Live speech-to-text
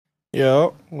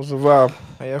Yo, what's the vibe?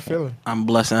 How y'all feeling? I'm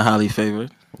blessed and highly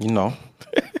favored. You know.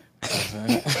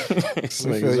 This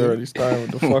nigga's already starting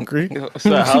with the fuckery.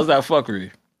 So how's that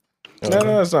fuckery?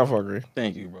 No, it's not fuckery.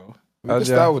 Thank you, bro. We can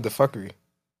start with the fuckery.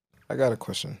 I got a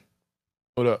question.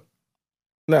 What up?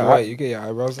 No, Right, you get your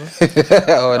eyebrows done?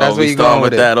 That's where you going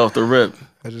with that off the rip.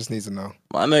 I just need to know.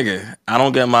 My nigga, I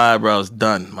don't get my eyebrows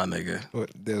done, my nigga.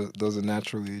 What, those are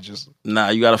naturally just Nah,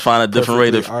 you gotta find a different way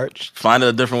to arched. find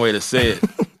a different way to say it.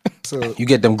 So You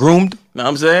get them groomed? Know what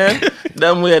I'm saying?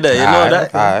 Them way that, you know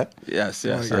that? All right. Yes.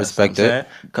 I respect it.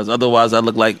 Because otherwise I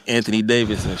look like Anthony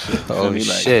Davis and shit. You feel Oh, me?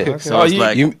 Like, shit. Okay. So it's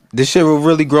like, This shit will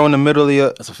really grow in the middle of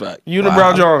your... that's a fact.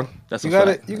 Unibrow John. That's a you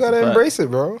gotta fact. you That's gotta a fact. embrace it,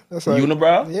 bro. That's like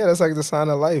Unibrow? Yeah, that's like the sign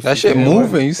of life. That shit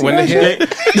moving. You see When that the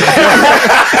shit?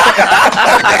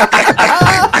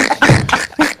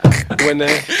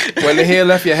 hair, when the hair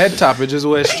left your head top, it just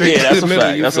went straight Yeah, to that's the a middle.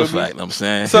 fact. You That's feel a me? fact. I'm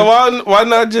saying. So why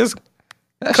not just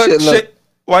That cut shit look... shit?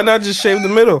 Why not just shave the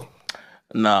middle?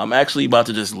 Nah, I'm actually about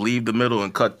to just leave the middle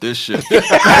and cut this shit.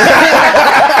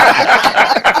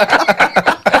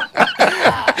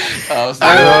 that was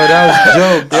a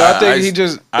joke. Yo, I think he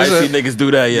just. I it's see a- niggas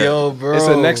do that yet. Yo, bro. It's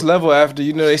the next level after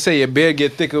they say your beard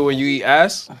get thicker when you eat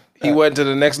ass. He went to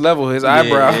the next level. His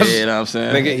eyebrows. Yeah, you know what I'm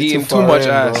saying? Nigga You eating too far much in,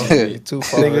 ass. bro. You too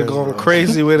far Nigga in, going bro.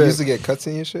 crazy with You it. used to get cuts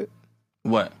in your shit?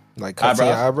 What? Like cuts in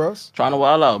your eyebrows? Trying to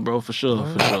wild out, bro, for sure.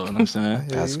 You know what I'm saying?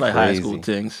 That's like high crazy. school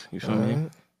things. You feel me?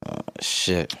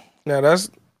 Shit. Now that's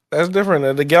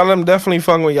different. The gal them definitely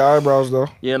fucking with your eyebrows though.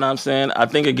 You know what I'm saying? I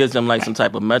think it gives them like some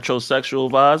type of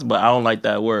metrosexual vibes, but I don't like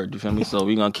that word. You feel me? So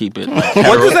we're gonna keep it. Like,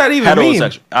 What does that even mean?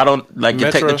 heterosexual. I don't like you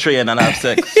take the Metro- tree and then have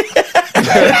sex.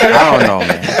 I don't know,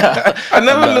 man. I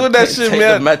never knew that shit Take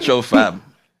meant the metro fam.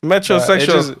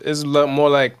 metrosexual. It's more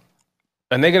like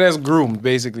a nigga that's groomed,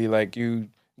 basically. Like you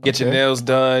get your nails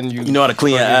done. You know how to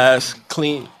clean your ass.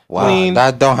 Clean. Wow, Clean.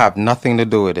 that don't have nothing to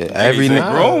do with it. Every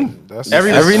nigga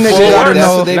Every nigga gotta That's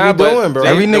know. what they Nah, be but doing, bro.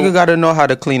 Every nigga gotta know how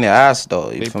to clean their ass,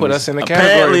 though. You They feel put me? us in the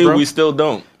category, Apparently, bro. we still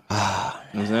don't. You know what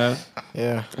I'm saying?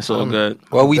 Yeah. It's all good.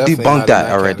 Well, we definitely debunked not that in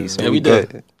that already, category. so Yeah, we we did.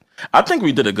 good. I think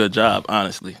we did a good job,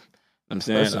 honestly. You know what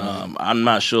I'm saying? I'm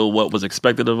not sure what was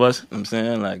expected of us. You know what I'm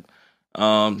saying? Like,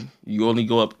 you only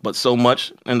go up but so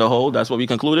much in the hole. That's what we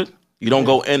concluded. You don't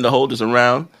go in the hole, just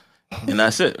around, and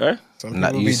that's it, right? Some Nah,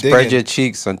 people you be spread digging. your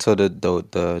cheeks until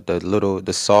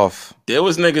the soft. There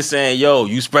was niggas saying, "Yo,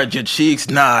 you spread your cheeks."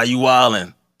 Nah, you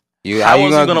wildin'. How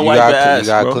was you gonna wipe your ass, You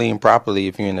gotta bro? clean properly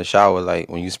if you're in the shower. Like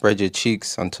when you spread your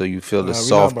cheeks until you feel the Nah, we not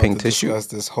soft about pink to tissue. discuss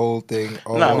this whole thing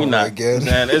all Nah, we over not. again.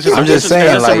 Man, it's I'm just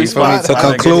saying, it's like, a you feel me? response, To my nigga.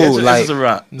 conclude, it's like-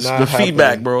 it's Not the happening.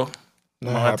 feedback, bro.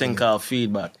 Not I happening. think called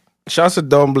feedback. Shouts to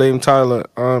Don't Blame Tyler.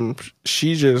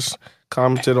 She just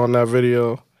commented on that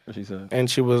video What she said. and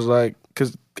she was like,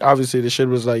 because obviously the shit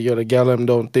was like, yo, the gal them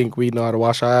don't think we know how to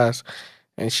wash our ass.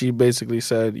 And she basically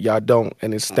said, y'all don't,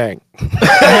 and it stank.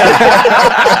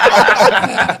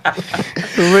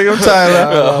 Big up Tyler.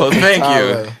 Oh, thank you.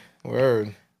 Tyler.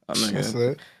 Word. Oh, nigga. That's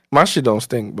it. My shit don't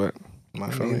stink, but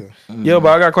Mine neither. yo, but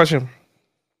I got a question.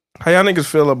 How y'all niggas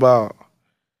feel about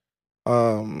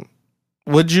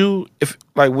would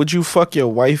you fuck your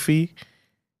wifey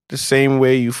the same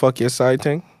way you fuck your side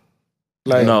thing?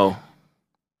 Like No,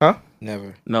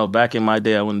 Never. no. Back in my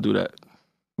day, I wouldn't do that.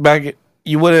 back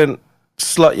you wouldn't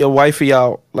slut your wifey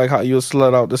out like how you would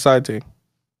slut out the side thing.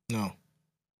 No.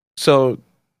 So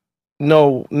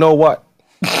no what?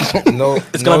 No.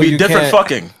 It's gonna no, be you different can't.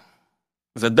 fucking.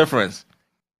 There's a difference.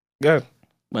 Good.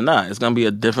 But nah, it's gonna be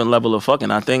a different level of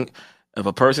fucking. I think if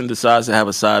a person decides to have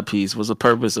a side piece, what's the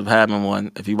purpose of having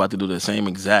one if you about to do the same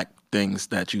exact things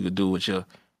that you could do with your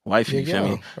wife? You Yeah, feel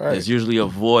me? right. There's usually a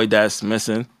void that's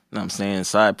missing. You know what I'm saying?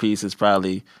 Side piece is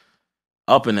probably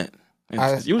upping it.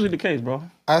 It's usually the case, bro.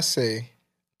 I say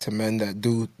to men that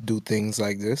do things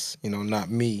like this, you know, not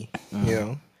me, you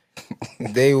know,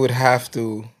 they would have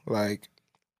to like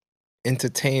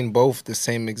entertain both the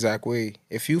same exact way.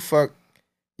 If you fuck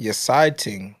your side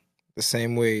ting the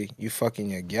same way you fucking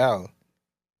your gal,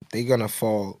 they gonna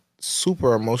fall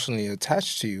super emotionally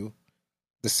attached to you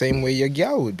the same way your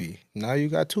gal would be. Now you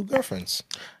got two girlfriends.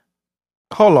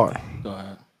 Hold on. Go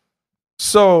ahead.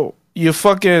 So you're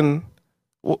fucking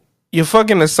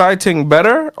the side thing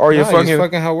better or you're Nah, fucking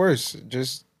fucking her worse.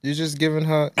 You're just giving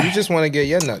her. You just want to get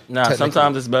your nut. Nah, technically.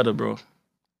 sometimes it's better, bro.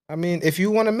 I mean, if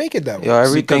you want to make it that way, Yo,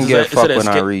 everything Because get it's a- fucked it's a when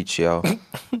I escape. reach, yo.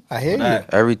 I hear you. Right.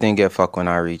 Everything get fucked when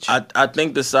I reach. I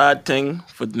think the side thing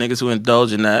for niggas who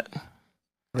indulge in that.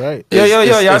 Right. Yo, y'all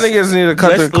it's- niggas need to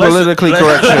cut the let's- politically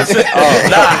let's- correct shit.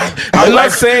 I'm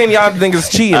not saying y'all think it's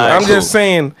cheating. All right, I'm cool. just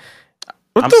saying,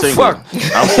 what I'm the single. fuck?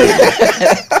 I'm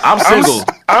single. I'm single.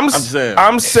 I'm saying.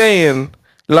 I'm saying,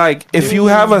 Like, if you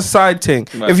have a side ting,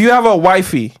 if you have a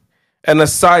wifey and a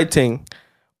side ting,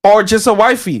 or just a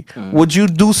wifey, would you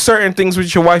do certain things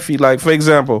with your wifey? Like, for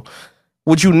example,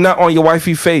 would you nut on your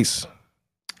wifey face?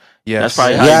 Yes.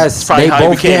 Yes, probably they how you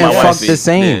both became getting my fucked wifey. the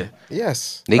same. Yeah.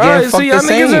 Yes. They All getting right, fucked see, the y'all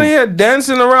niggas in same. here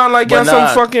dancing around like y'all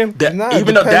some fucking. Nah, it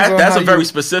Even though depends on that's how a very you-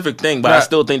 specific thing, but I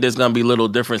still think there's gonna be little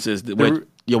differences with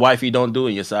your wifey don't do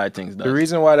and your side things does. The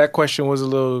reason why that question was a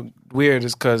little weird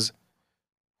is because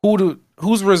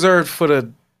who's reserved for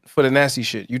the nasty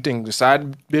shit? You think the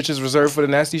side bitch is reserved for the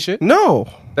nasty shit? No.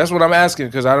 That's what I'm asking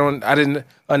because I didn't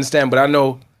understand, but I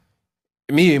know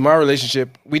me in my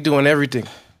relationship, we doing everything,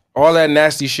 all that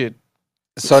nasty shit.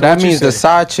 So that what you means the say.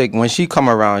 side chick, when she come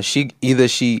around, she either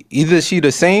she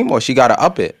the same or she gotta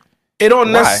up it. It don't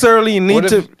Why? necessarily need What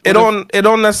to. if- It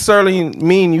don't necessarily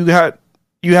mean you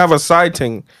have a side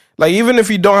ting. Like, even if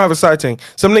you don't have a side ting,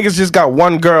 some niggas just got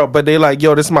one girl, but they like,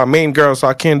 yo, this is my main girl, so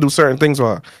I can't do certain things with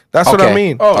her. That's what I Okay.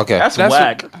 mean. Oh, Okay. That's That's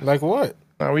whack. Like what?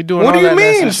 Nah, we doing What all do you that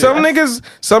nasty mean? shit.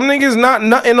 Some niggas not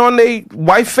nutting on their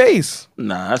wife face.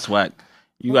 Nah, that's whack.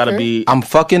 You gotta be. I'm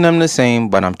fucking them the same,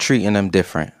 but I'm treating them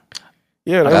different.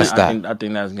 Yeah, That's I that.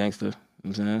 think that's gangster. You know what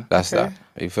I'm saying? That's that.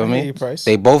 You feel I hear me? you, Price.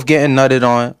 They both getting nutted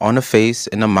on the face,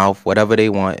 in the mouth, whatever they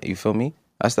want. You feel me?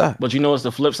 That's that. But you know what's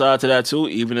the flip side to that too?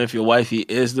 Even if your wifey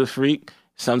is the freak,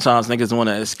 sometimes niggas want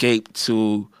to escape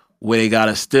to where they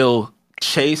gotta still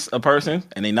chase a person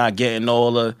and they not getting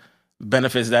all the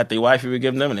benefits that their wifey would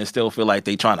give them, and they still feel like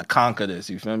they trying to conquer this.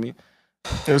 You feel me?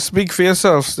 Yo, speak for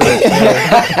yourself. Still.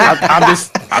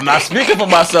 I'm not speaking for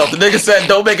myself. The nigga said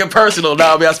don't make it personal.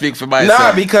 Now I speak for myself.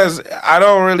 Nah, because I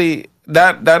don't really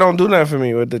that don't do nothing for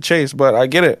me with the chase. But I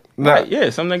get it. Nah. Right, yeah,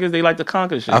 some niggas they like to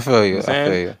conquer shit. I feel you. know what I'm I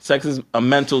feel saying? you. Sex is a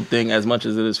mental thing as much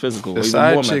as it is physical. The Even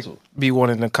side more chick mental. be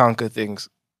wanting to conquer things.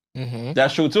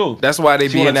 That's true too. That's why they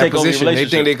She be in wanna that take over your position. They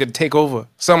think relationship. they could take over.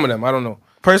 Some of them, I don't know.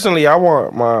 Personally, I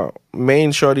want my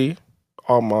main shorty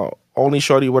or my only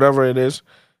shorty, whatever it is,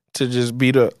 to just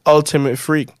be the ultimate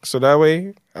freak. So that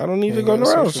way, I don't need to go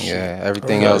nowhere else. Yeah,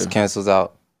 everything Okay. else cancels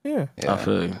out. Yeah. Yeah. I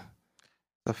feel you.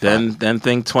 That's a fact. Then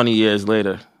think 20 years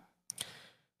later.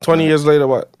 20 years later,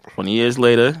 what? 20 years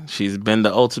later, she's been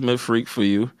the ultimate freak for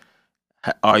you.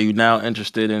 Are you now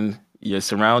interested in your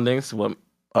surroundings? What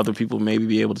other people maybe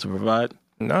be able to provide?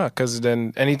 Nah, because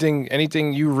then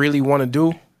anything you really want to do You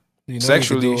know you can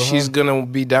sexually, do it, she's huh? gonna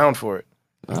be down for it.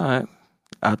 All right.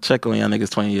 I'll check on y'all niggas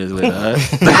 20 years later. All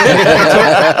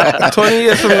right? 20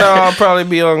 years from now, I'll probably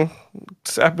be on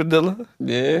Sappadilla,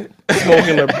 Yeah.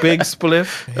 smoking a big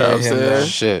spliff. You know what I'm saying?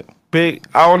 Shit. Big.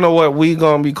 I don't know what we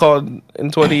gonna be called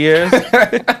in 20 years.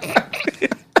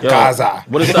 Yo, Gaza.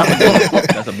 what is Sappadilla?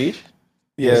 That's a beach?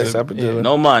 Yeah, Sappadilla.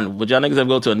 No man. Would y'all niggas ever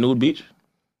go to a nude beach?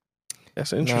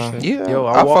 That's interesting. Yeah, Yo,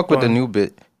 I I fuck walked with the on- new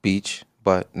beach,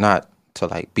 but not to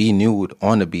like be nude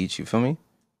on the beach. You feel me?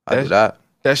 I do that.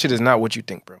 That shit is not what you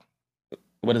think, bro.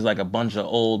 What is like a bunch of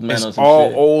old men or It's some all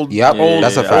shit? old, Yep, old,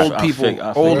 that's a fact. old people,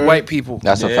 I old fig- white people.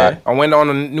 That's a Yeah. fact. I went on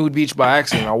a nude beach by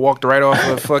accident. I walked right off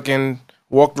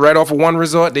of one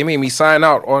resort. They made me sign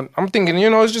out on. I'm thinking,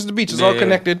 it's just the beach. It's all Yeah.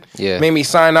 connected. Yeah. Made me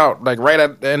sign out like right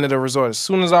at the end of the resort. As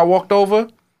soon as I walked over,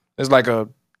 there's like a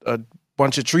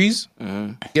bunch of trees.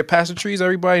 Get past the trees,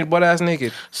 everybody butt ass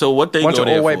naked. So what they Bunch go of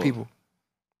there old white for? people.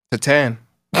 To tan.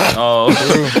 Oh,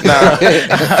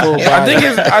 I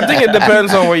think it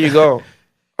depends on where you go.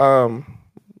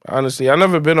 Honestly, I've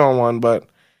never been on one, but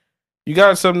you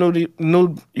got some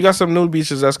nude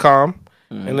beaches that's calm.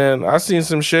 And then I seen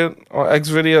some shit on X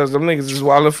videos. Them niggas is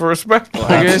wilding for respect.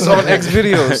 Nigga, it's on X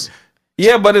videos.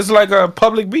 Yeah, but it's like a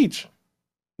public beach.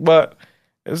 But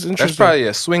it's interesting. That's probably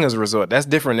a swingers resort. That's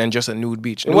different than just a nude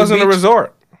beach. It wasn't a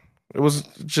resort. It was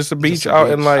just a beach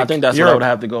out in like I think that's what I Europe. would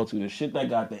have to go to. The shit that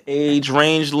got the age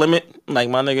range limit. Like,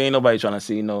 my nigga, ain't nobody trying to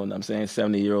see no, I'm saying,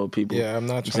 70-year-old people. Yeah, I'm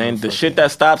not I'm trying saying to the fuck shit it.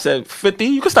 that stops at 50,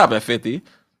 you can stop at 50. You know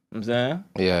what I'm saying?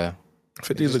 Yeah.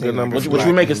 50 is a Just good need number. like What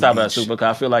you make it stop at, beach. Super?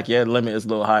 'Cause I feel like your limit is a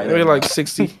little higher. Maybe like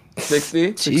 60,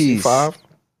 60? 65.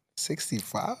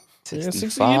 65? Yeah, 60. You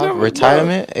 65, never-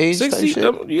 retirement age type 60.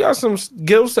 shit? You got some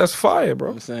gills that's fire,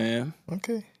 bro. I'm saying.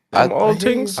 Okay. Them I old hear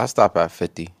you. things. I stop at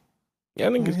 50. Yeah,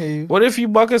 niggas. hear you. What if you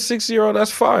buck a 60-year-old?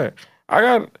 That's fire. I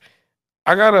got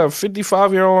a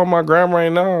 55-year-old on my gram right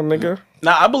now, nigga.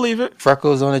 Nah, I believe it.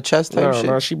 Freckles on the chest type No, shit.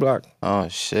 no, she black. Oh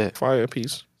shit. Fire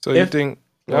piece. So you think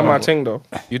Not my ting though.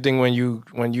 you think when you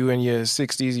in your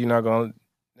 60s, you're not gonna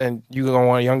and you gonna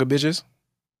want younger bitches?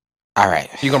 All right.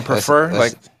 You gonna prefer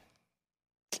like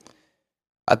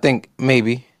I think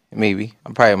maybe.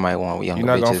 I probably might want younger you're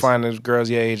not bitches. gonna find those girls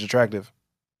your age attractive?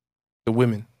 The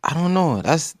women. I don't know.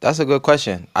 That's a good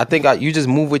question. I think you just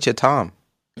move with your time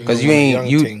because you Young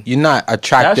ain't ting. you're not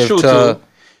attractive true, to too.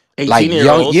 like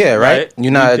young, yeah, right?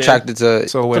 You're not Okay. attracted to.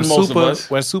 So when For most of us.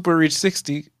 Super reached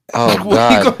 60, Oh what you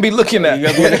God, gonna be looking at? You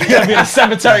gotta be in a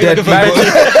cemetery looking for Nah.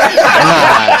 bitches.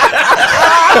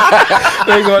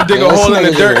 They gonna dig a This hole in the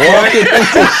nigga dirt. just walking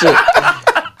into shit.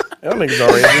 Y'all niggas are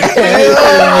racist.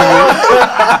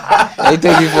 They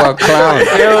take you for a clown.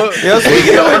 Yo,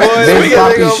 speaking of boys, Big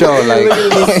Poppy show, like.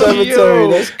 the cemetery. Yo.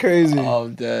 That's crazy.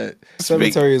 I'm dead.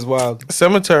 Cemetery is wild.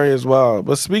 cemetery is wild.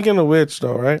 But speaking of which,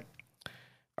 though, right?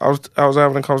 I was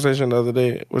having a conversation the other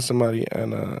day with somebody,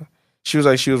 and she was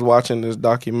like, she was watching this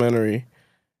documentary,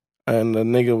 and the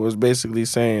nigga was basically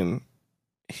saying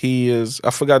he is, I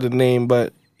forgot the name,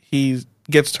 but he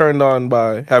gets turned on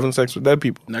by having sex with dead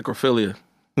people. Necrophilia.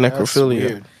 That's Necrophilia.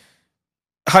 weird.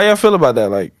 How y'all feel about that?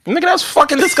 Like, Nigga, that's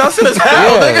fucking disgusting as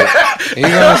hell, nigga. You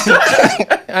gonna see-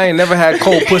 I ain't never had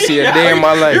cold pussy a day in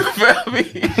my life. You feel me?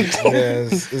 Yeah,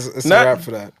 it's Not- a wrap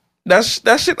for that.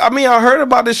 that shit, I mean, I heard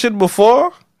about this shit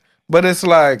before, but it's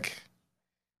like,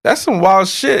 that's some wild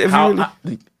shit. If you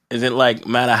really, Is it like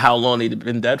matter how long they've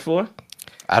been dead for?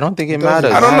 I don't think it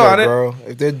Doesn't matters. I don't know, matter, I bro.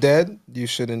 If they're dead, you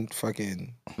shouldn't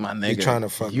fucking. My nigga, trying to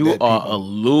fuck you dead are people. a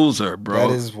loser, bro.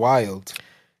 That is wild.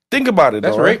 think about it,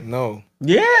 That's though, right? rape. No.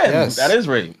 Yeah, Yes. that is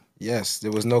rape. Yes,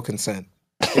 there was no consent.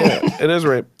 Yeah, it is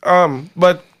rape.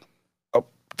 But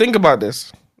think about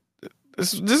this.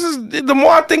 This is the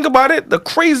more I think about it, the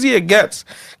crazier it gets.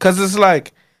 Cause it's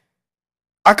like,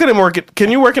 I couldn't work it. Can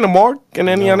you work in a morgue? Can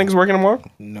any of y'all niggas work in a morgue?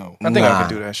 No. I think I Nah.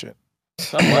 could do that shit.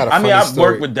 got a I mean, funny I've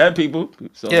story. worked with dead people.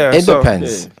 So. Yeah, It so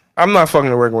depends. I'm not fucking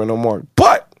working with no morgue.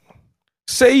 But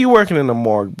say you working in a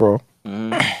morgue, bro.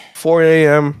 4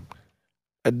 a.m.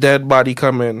 A dead body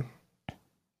come in.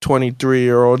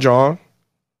 23-year-old John.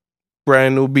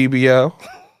 Brand new BBL.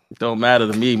 Don't matter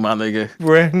to me, my nigga.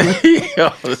 Brand new, Yo,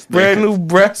 this brand nigga. new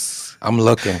breasts. I'm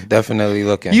looking, definitely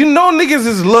looking. You know niggas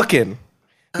is looking.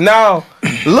 Now,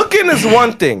 looking is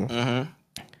one thing.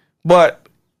 But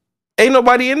ain't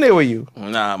nobody in there with you.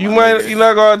 Nah, my You might nigga. you're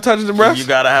not gonna touch the breast. You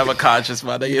gotta have a conscience,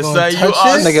 my nigga. gonna Say you touch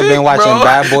are it? Nigga sick, been watching bro.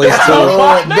 Bad Boys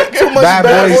too. Too much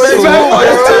Bad Boys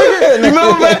too. You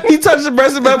remember man, he touched the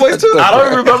breast of Bad Boys too? I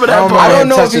don't remember that I don't part. I don't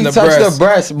know if touching he the touched breast. the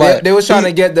breast, but They was trying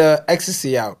to get the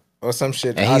ecstasy out or some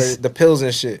shit And out he's- of the pills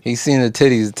and shit. he seen the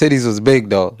titties. The titties was big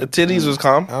though. The titties was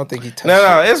calm. I don't think he touched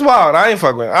No, it. it's wild. I ain't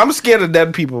fucking with it. I'm scared of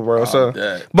dead people, bro. So,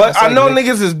 dead. but I like know Nick-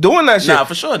 niggas is doing that shit. Nah,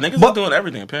 for sure. Niggas But- is doing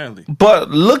everything, apparently. But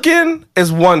looking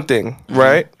is one thing,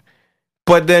 right?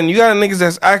 But then you got niggas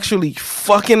that's actually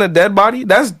fucking a dead body.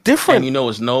 That's different. And you know,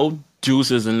 it's no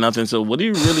juices and nothing. So what are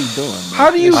you really doing, man? How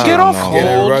do you I get don't off know. Get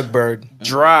a cold? rug bird.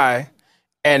 Dry,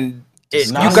 and you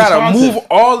not gotta responsive.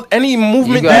 move any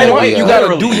movement You you, gotta want. be, You uh, gotta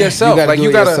literally. do yourself. You gotta like do you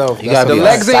it gotta. yourself. You That's gotta The be the a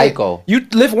legs ain't. psycho. You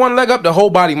lift one leg up, the whole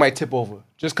body might tip over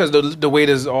just because the weight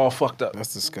is all fucked up.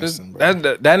 That's disgusting, bro.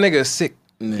 That nigga is sick.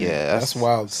 Yeah, That's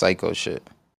wild. Psycho shit.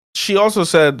 She also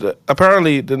said that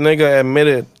apparently the nigga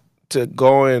admitted to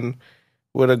going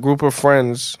with a group of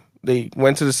friends. They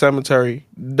went to the cemetery,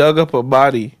 dug up a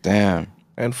body, Damn.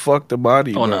 and fucked the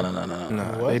body. Oh, bro. no.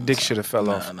 Nah, they dick should have fell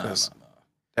off. nah, 'cause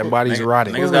that body's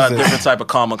rotting. Niggas got a different type of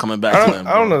karma coming back I to don't, them.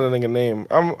 I don't bro. know the nigga name.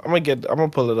 I'm gonna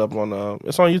pull it up on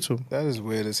it's on YouTube. That is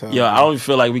weird as hell. Yo, I don't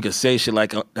feel like we could say shit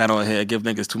like that on here. Give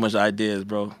niggas too much ideas,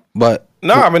 bro. But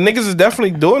Nah, but niggas is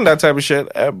definitely doing that type of shit.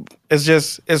 It's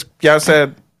just y'all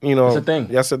said, you know, It's a thing.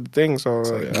 Y'all said the thing, so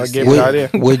I gave you the idea.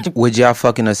 would y'all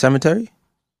fuck in a cemetery?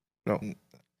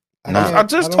 Nah. I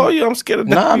just told you I'm scared of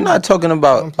dead No, I'm people. not talking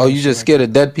about. Oh, you just scared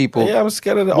of dead people. Yeah, I'm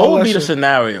scared of What all would that be the shit.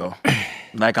 scenario?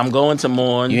 Like I'm going to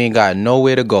mourn. You ain't got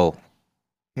nowhere to go.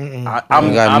 I'm You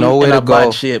got I'm nowhere in to a go.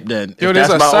 bad ship then. Yo, If there's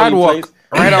that's a my only sidewalk place-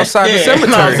 right outside the Yeah, you know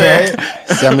what I'm cemetery.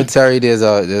 saying? Cemetery,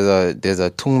 there's a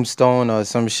tombstone or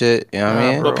some shit. You know what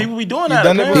I mean? But people be doing You that.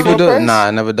 done it apparently. People do. Press? Nah,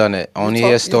 I never done it. Only hear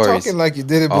You're stories. talking like you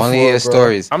did it before, Only hear bro.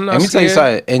 stories. I'm not Let me tell you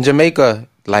scared. something. In Jamaica,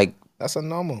 like That's a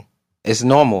normal. it's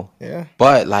normal, Yeah.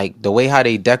 but like the way how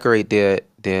they decorate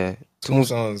their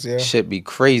Tombstones, yeah. shit be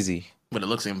crazy. But it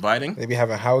looks inviting. They be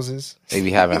having houses. They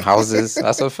be having houses.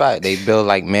 That's a fact. They build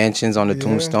like mansions on the Yeah.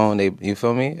 tombstone. You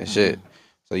feel me? And shit.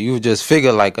 So you would just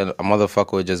figure like a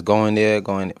motherfucker would just go in there,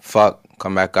 fuck,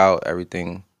 come back out,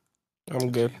 everything. I'm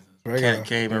good. Regular.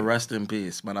 Can't even rest in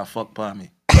peace, man. I fuck by me.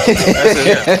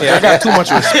 Yeah, I got too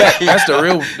much respect. That's the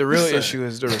real issue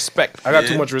is the respect. I got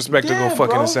too much respect to go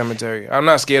fuck in bro. a cemetery. I'm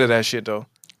not scared of that shit though.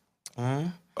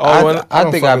 Oh, when, I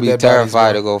don't think fuck I'd with be dead bodies,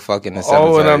 terrified bro. to go fuck in the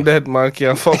cemetery. oh, when I'm dead, man,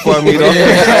 can't fuck with me though. My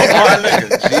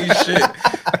nigga, G shit.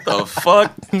 The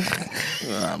fuck?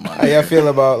 Nah, my How y'all feel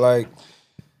about like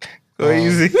So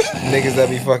easy. Niggas that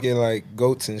be fucking like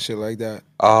goats and shit like that.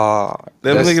 Them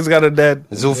that's niggas got a dead.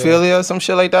 zoophilia or some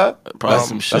shit like that. Probably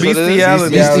some shit. That's what it is?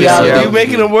 Bestiality. Bestiality. You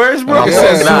making them worse, bro? My It fault.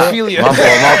 says Nah. zoophilia. My fault.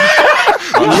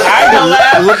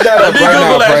 Look that up right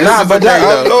now, Bryce. Nah, but that,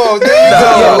 Oh, there you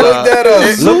go. Look that up.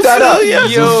 look that up.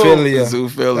 Zoophilia.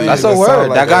 Zoophilia. That's That a word. sound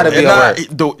like That gotta a- be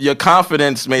a word. Your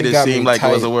confidence made You it got seem me like it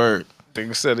was tight. a word.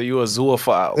 Nigga said that you a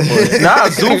zoophile. Nah,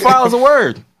 zoophile is a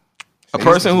word. A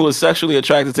person who is sexually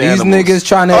attracted to These animals. niggas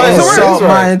trying to it's a word, insult it's my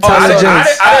right. intelligence.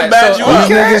 I didn't bad you These up.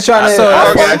 niggas trying to. I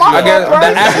get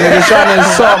Niggas trying to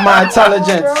insult my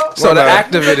intelligence. so the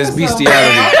act of it is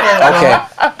bestiality. Okay,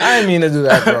 I didn't mean to do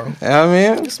that, bro. you know what I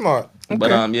mean? You're smart. But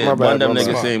yeah, My bun bad, them my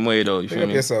niggas bad. same way though. You Pick feel up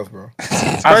me? yourself, bro.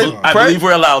 I believe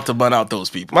we're allowed to bun out those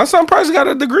people. My son Price got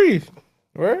a degree.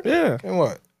 Word? Yeah. And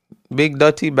what? Big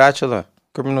Dirty Bachelor,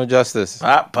 criminal justice.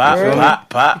 Pop, pop, Word? pop,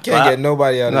 pop, Can't pop. get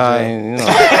nobody out Nah, of jail. you know.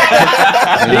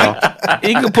 You know.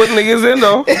 He could put niggas in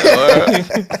though.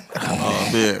 Oh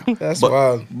man. That's But-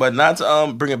 wild. But not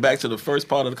to bring it back to the first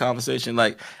part of the conversation,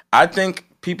 like I think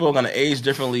people are gonna age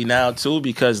differently now too,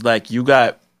 because like you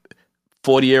got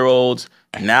 40-year-olds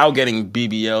now getting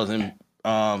BBLs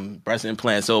and breast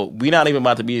implants. So we're not even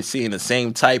about to be seeing the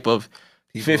same type of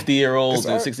 50-year-olds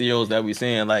and 60-year-olds that we're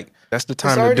seeing. Like, That's the It's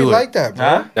time to already do it. like that, bro.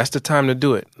 huh? That's the time to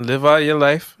do it. Live out your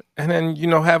life, and then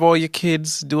have all your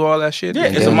kids do all that shit. Yeah,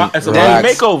 then it's then a relax. body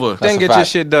makeover. That's a get your fact.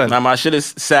 shit done. Now my shit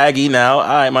is saggy now. All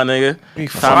right, my nigga. Be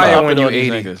Time to fire up when it you on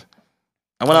these 80. niggas.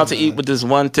 I went out to eat with this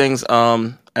one thing's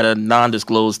at a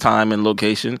non-disclosed time and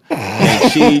location,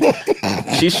 and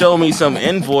she showed me some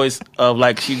invoice of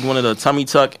like she wanted a tummy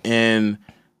tuck and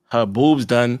her boobs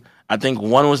done. I think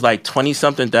one was like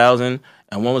 20-something thousand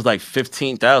and one was like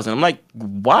 15,000. I'm like,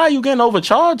 why are you getting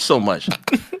overcharged so much?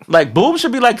 Like boobs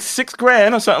should be like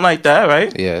 $6,000 or something like that,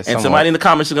 right? Yeah, And somewhat. somebody in the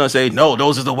comments is gonna say, no,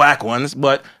 those are the whack ones,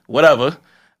 but whatever.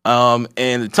 And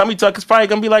the tummy tuck is probably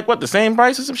gonna be like what, the same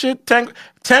price or some shit? 10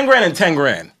 grand and 10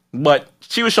 grand. But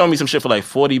she was showing me some shit for like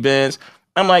 40 bands.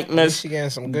 I'm like, miss, She getting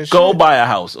some good go shit. buy a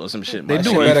house or some shit. They my do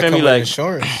shit. it. You Better feel come me? with Like,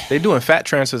 insurance. They doing fat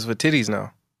transfers for titties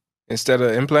now instead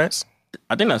of implants.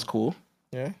 I think that's cool.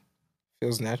 Yeah.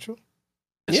 Feels natural.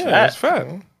 It's Yeah, fat. it's fat.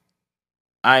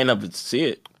 I ain't never see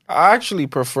it. I actually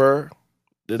prefer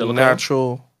the Silicone?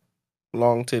 natural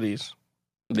long titties.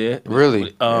 Yeah.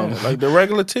 Really? Like the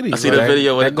regular titties. I see like, the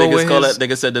video where that the go niggas with call his- it.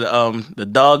 Nigga said the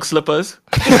dog slippers.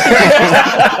 Dog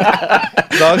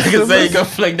Nigga say you slippers? can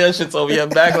flick that shit over your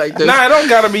back like this. Nah, it don't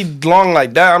gotta be long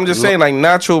like that. I'm just saying like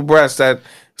natural breasts that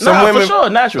some Nah, women for sure,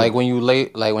 natural. Like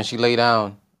when she lay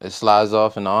down, it slides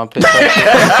off in the armpit.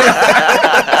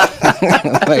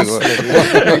 Like, what?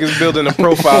 Niggas building a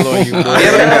profile on you, bro.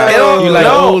 it don't- You like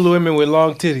no. old women with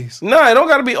long titties. No, it don't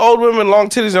gotta be old women long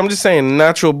titties. I'm just saying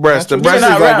natural breasts. The Breast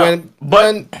breast is not like round,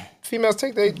 when females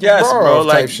take their yes, bra bro. off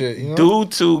Like type shit. You know? due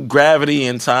to gravity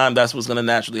and time, that's what's gonna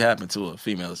naturally happen to a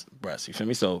female's breast. You feel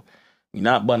me? So you're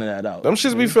not bunning that out. them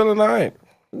shits be feeling alright.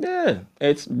 Yeah,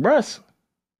 it's breast.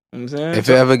 You know what I'm saying? If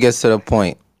it ever gets to the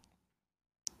point,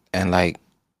 and like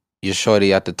your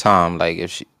shorty at the time, like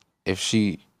if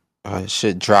she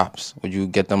shit drops, would you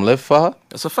get them lift for her?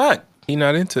 That's a fact. He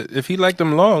not into. If he like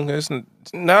them long,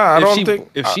 Nah, I if don't she, think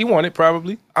if she want it,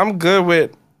 probably. I'm good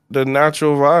with the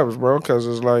natural vibes, bro. Because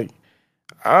it's like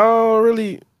I don't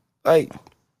really like.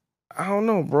 I don't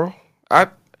know, bro. I'm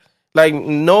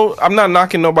not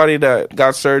knocking nobody that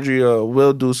got surgery or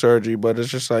will do surgery, but it's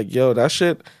just like, yo, that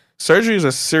shit. Surgery is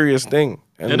a serious thing,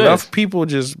 and It enough is. people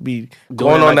just be Doing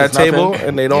going it on like that it's table nothing.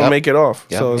 and they don't Yep. make it off.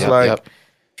 So it's like.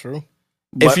 True.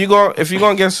 If you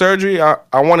gonna get surgery, I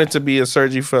want it to be a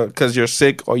surgery for because you're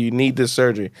sick or you need this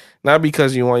surgery, not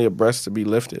because you want your breasts to be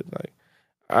lifted.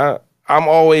 Like I'm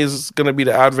always gonna be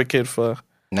the advocate for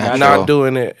Natural. not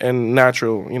doing it and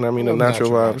natural. You know what I mean? The Love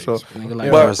natural natural vibe. So, Nigga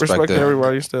like but respect respect it. to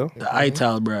everybody still. the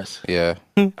ital breast. Yeah.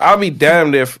 I'll be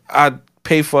damned if I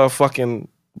pay for a fucking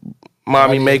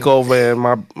mommy makeover and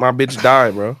my bitch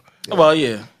die, bro. Well,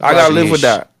 yeah. I gotta live with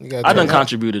that. You gotta I done pay-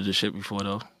 contributed to shit before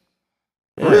though.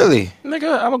 Really?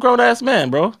 Nigga, I'm a grown ass man,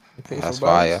 bro. you pay for That's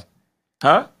bodies? fire.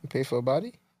 Huh? You pay for a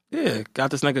body? Yeah,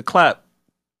 got this nigga clap.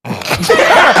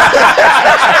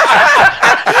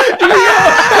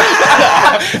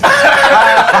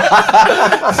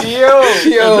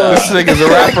 This nigga's a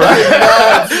rapper.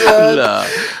 Nah.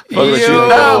 Fuck with you.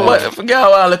 Nah, but forget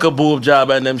how I look a boob job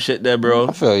and them shit there, bro.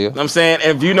 I feel you. I'm saying,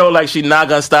 if you know, like, she not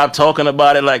gonna stop talking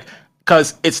about it, like,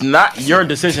 cause it's not your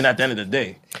decision at the end of the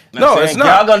day. You know what I'm No, it's saying?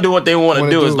 not. Y'all gonna do what they want to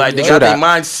Wanna do. It's do, like they yeah. got True their that.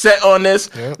 mind set on this.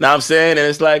 Yep. Now I'm saying, and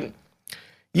it's like,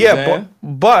 Yeah, Man.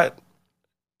 but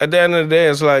at the end of the day,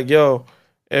 it's like, yo,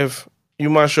 if you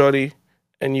my shorty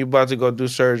and you about to go do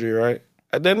surgery, right?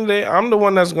 At the end of the day, I'm the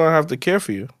one that's gonna have to care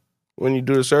for you. when you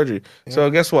do the surgery. So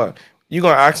guess what? You're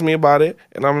going to ask me about it,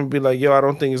 and I'm going to be like, yo, I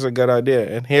don't think it's a good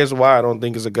idea. And here's why I don't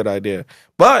think it's a good idea.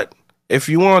 But if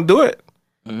you want to do it,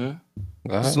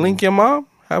 just link your mom,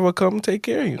 have her come take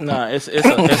care of you. Nah, it's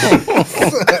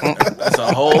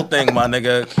a whole thing, my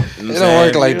nigga. It don't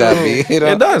work like that, B.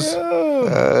 It does.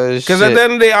 Because at the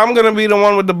end of the day, I'm going to be the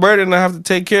one with the burden to have to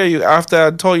take care of you after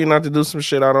I told you not to do some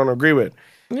shit I don't agree with.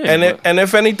 Yeah, and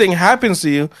if anything happens to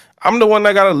you, I'm the one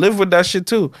that got to live with that shit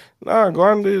too. Nah, go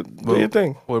on do your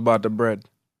thing. What about the bread?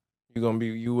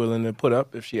 You willing to put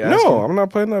up if she asks? No, I'm not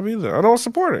putting up either. I don't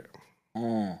support it.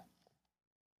 Nigga,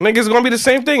 it's going to be the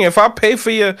same thing. If I pay for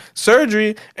your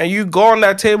surgery and you go on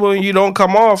that table and you don't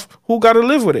come off, who got to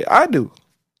live with it? I do.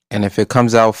 And if it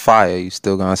comes out fire, you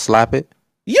still gonna slap it?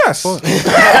 Yes. For sure.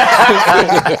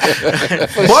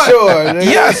 Nigga.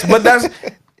 Yes, but that's...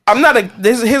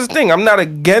 here's the thing. I'm not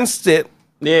against it.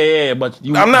 Yeah, but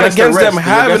I'm not against them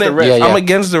having it. Yeah. I'm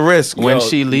against the risk. When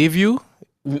she leave you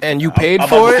and you paid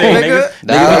for it, nigga.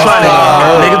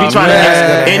 Niggas be trying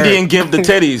to Indian give the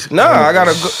titties. Nah, I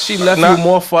gotta go. She left you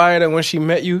more fire than when she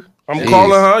met you. I'm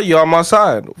calling her. You're on my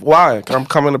side. Why? I'm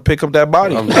coming to pick up that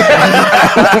body. Yo,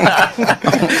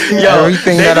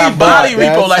 Everything they that I need bought, body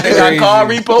repo like they got car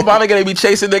repo. My nigga, they be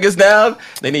chasing niggas down.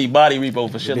 They need body repo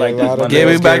for shit like this. Give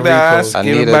me back the ass.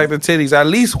 Give me back the titties. At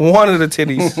least one of the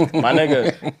titties. My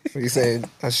nigga. You saying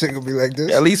that shit gonna be like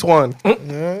this? At least one.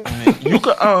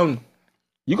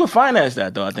 You could finance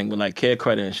that though, I think, with like care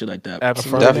credit and shit like that.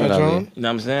 Absolutely. Definitely. You know what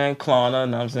I'm saying? Klarna,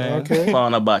 you know what I'm saying? Okay.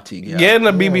 Klarna Batik. Yeah. Getting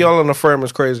a BBL on the firm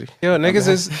is crazy. Yo, niggas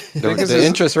is The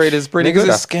interest rate is pretty niggas good.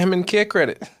 is scamming care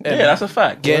credit. Yeah, that's a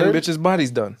fact. Getting bitches'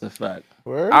 bodies done. That's a fact.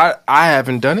 I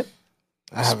haven't done it.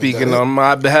 Speaking on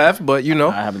my behalf, but you know,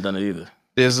 I haven't done it either.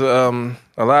 there's a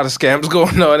lot of scams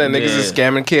going on, and niggas is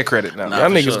scamming care credit now. Y'all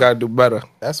niggas gotta do better.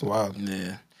 That's wild.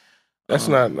 Yeah. That's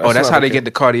not. That's how not they okay. get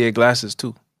the Cartier glasses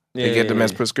too. They get them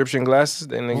as prescription glasses.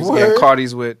 Then niggas get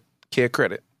Cartiers with care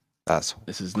credit.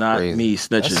 This is not crazy. me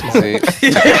snitching.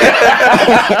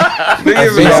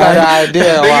 Binks had an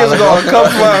idea. Niggas gonna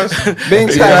come for us.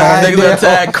 Binks had an Niggas idea.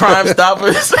 attack Crime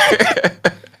Stoppers.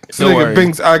 This nigga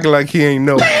Binks acting like he ain't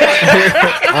know.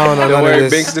 I don't know. Don't none of worry,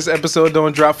 this. Binks. This episode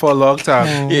don't drop for a long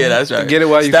time. Yeah, that's right. Get it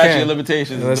while you Statute can. of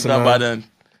limitations. Listen, Listen, not by man. then.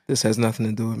 This has nothing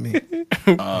to do with me.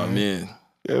 Oh man.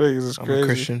 Yeah, niggas is I'm crazy. a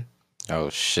Christian. Oh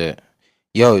shit.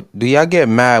 Yo, do y'all get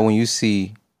mad when you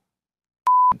see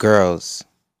girls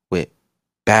with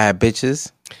bad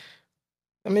bitches?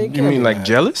 I mean, You mean like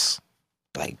jealous?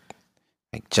 Like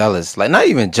jealous. Like not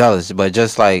even jealous, but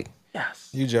just like Yes.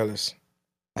 You jealous?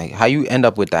 how you end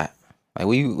up with that? Like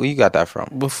where you got that from?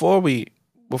 Before we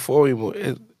move,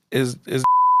 is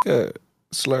a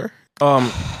slur?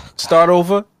 Start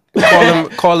over.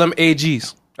 Call them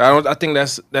AGs. I think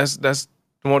that's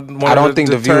one. I of don't think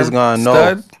the viewers term gonna know.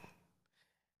 stud?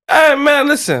 Hey man,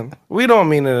 listen. We don't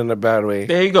mean it in a bad way.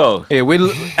 There you go. Yeah,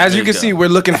 as you can see, we're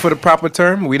looking for the proper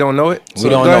term. We don't know it. So We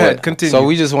don't go know ahead, it. continue. So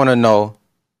we just want to know.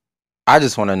 I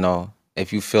just want to know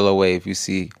if you feel a way if you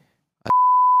see a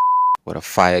with a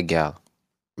fire gal.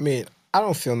 I mean, I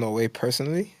don't feel no way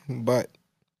personally, but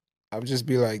I'll just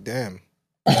be like, damn.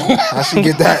 I should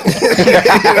get that.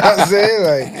 You know what I'm saying?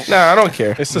 Like, Nah, I don't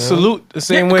care. it's a salute. The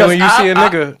same way Because when you see a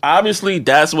nigga. Obviously,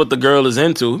 that's what the girl is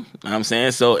into. You know what I'm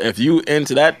saying? So if you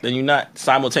into that, then you're not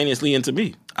simultaneously into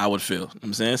me, I would feel. You know what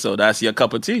I'm saying? So that's your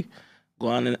cup of tea. Go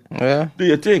on and Yeah. do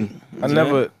your thing. I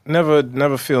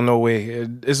never feel no way.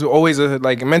 It's always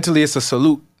mentally it's a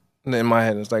salute in my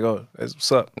head. It's like, oh, that's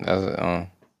what's up. That's,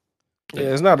 Yeah,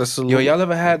 it's not a salute. Yo, y'all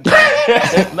ever had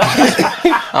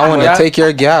I want to take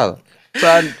your gal.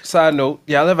 side note,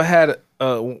 y'all ever had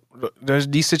there's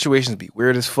these situations be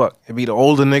weird as fuck. It be the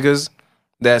older niggas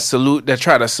that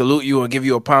try to salute you or give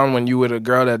you a pound when you with a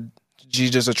girl that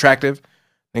she's just attractive.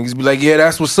 Niggas be like, yeah,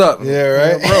 that's what's up. yeah,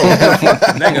 right?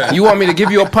 Nigga, You want me to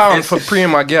give you a pound for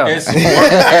preeing my gal? it's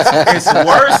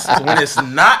worse when it's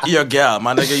not your gal,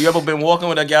 my nigga. You ever been walking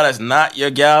with a gal that's not your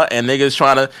gal and niggas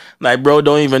trying to, like, bro,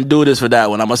 don't even do this for that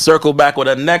one. I'm going to circle back with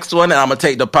the next one and I'm going to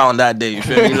take the pound that day. You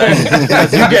feel me? Like,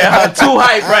 'cause you get her too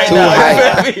hype right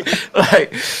now. You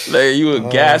feel me? Like you were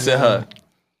gassing her.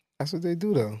 That's what they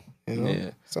do, though. You know? Yeah.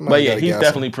 Somebody But yeah, gotta he's gas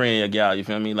definitely preying your gal. You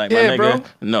feel me? Like, Yeah, my nigga, bro.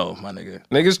 no, my nigga.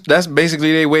 Niggas, that's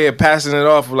basically their way of passing it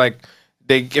off. Like,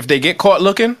 if they get caught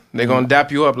looking, they gonna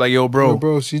dap you up like, yo, them. bro. Oh,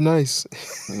 bro, she nice.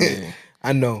 Yeah.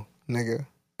 I know, nigga.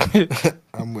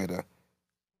 I'm with her.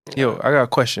 Yo, I got a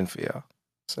question for y'all.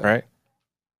 So, Right?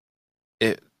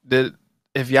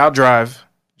 If y'all drive,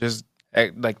 just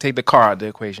take the car out of the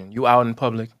equation. You out in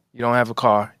public, you don't have a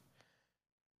car,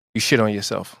 you shit on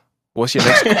yourself. What's your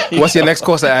next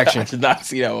course of I action? did not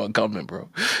see that one coming, bro.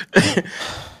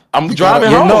 I'm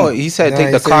driving You home. know, he said Nah, take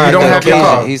he the said car. you at don't the have your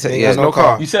occasion. car. He said, He yeah, has no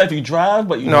car. You said if you drive,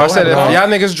 but you No, I said if don't. y'all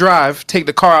niggas drive, take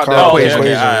the car out the Car equation. okay,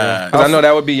 equation, yeah. Because I know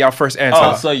that would be y'all first answer.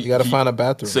 Oh, so You gotta find a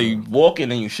bathroom. So you walk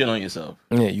in and you shit on yourself.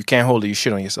 Yeah, you can't hold it. You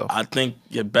shit on yourself. I think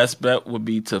your best bet would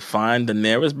be to find the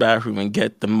nearest bathroom and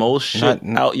get the most shit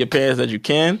out your pants that you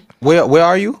can. Where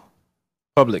are you?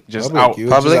 Public, just Public, out. you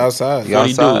was Public? just outside. You 40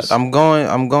 outside? dudes. I'm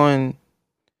going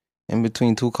in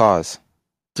between two cars.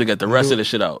 To get the rest of the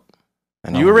shit out.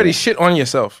 And You I'm already good. shit on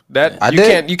yourself. That I you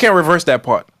did. can't reverse that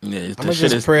part. Yeah, I'm the gonna shit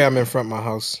just is. pray I'm in front of my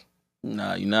house.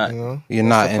 Nah, you're not. You know, You're That's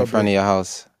not the in front of public. your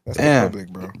house. That's Damn. the public,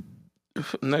 bro.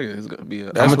 Nigga, it's gonna be a.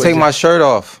 I'm gonna what take you- my shirt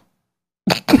off.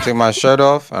 I'm gonna take my shirt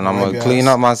off and I'm Wipe gonna your clean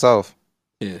ass. up myself.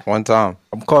 Yeah. One time.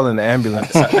 I'm calling the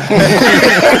ambulance.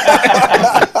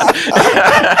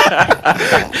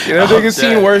 You know, niggas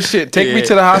seen worse shit. Take me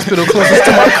to the hospital closest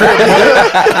to my crib.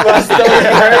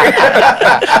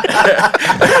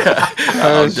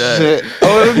 Oh, shit.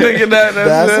 I was thinking that.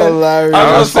 That's hilarious.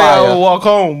 I was That's gonna say I fire. would walk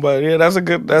home, but yeah, that's a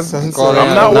good. That's Call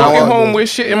I'm it- not Now walking what? home with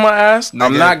shit in my ass. I'm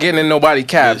Nigga. not getting in nobody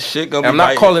cab. Shit gonna be I'm not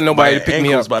biting- calling nobody to biting pick me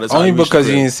ankles up. by the time Only you reach because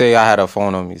the you crib. didn't say I had a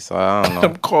phone on me, so I don't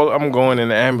know. I'm going in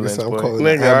the ambulance. I'm boy. calling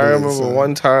Nigga, the I ambulance, remember son.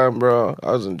 one time, bro.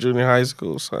 I was in junior high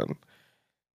school, son.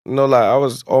 No lie, I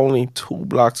was only 2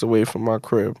 blocks away from my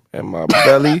crib, and my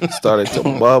belly started to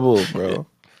bubble, bro.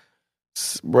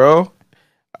 Bro,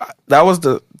 that was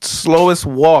the slowest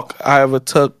walk I ever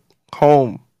took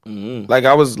home. Like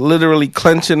I was literally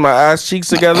clenching my ass cheeks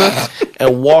together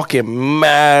and walking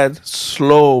mad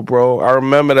slow, bro. I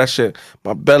remember that shit.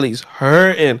 My belly's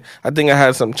hurting. I think I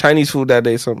had some Chinese food that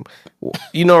day.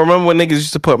 Remember when niggas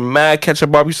used to put mad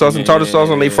ketchup, barbecue sauce, and tartar sauce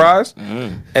on their fries,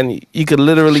 and you could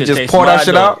literally Shit just tastes pour that mad,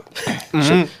 shit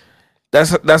though.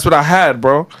 out. That's what I had,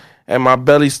 bro. And my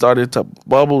belly started to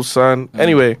bubble, son.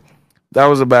 Anyway, that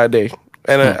was a bad day.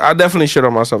 And I definitely shit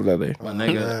on myself that day. My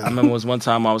nigga, I remember it was one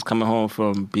time I was coming home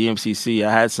from BMCC.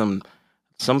 I had some.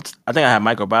 I think I had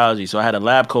microbiology, so I had a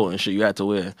lab coat and shit you had to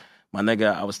wear. My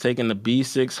nigga, I was taking the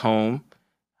B6 home.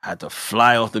 I had to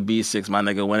fly off the B6. My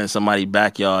nigga went in somebody's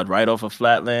backyard right off of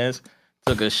Flatlands,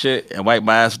 took a shit and wiped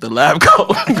my ass with the lab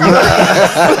coat.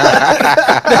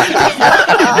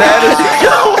 That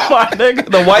is, my nigga,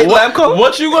 The white lab coat?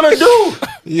 What you gonna do?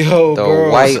 Yo, The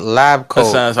bro. white lab coat.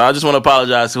 Listen, so I just want to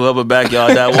apologize to whoever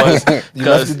backyard that was. You left it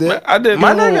Because there? I did.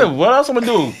 my nigga, what else I'm gonna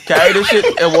do? Carry this shit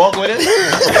and walk with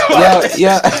it?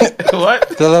 Yeah.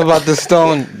 What? Tell her about the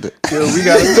stone. We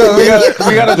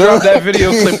gotta drop that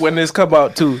video clip when this come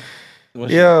out too.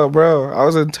 Yeah, bro. I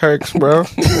was in Turks, bro,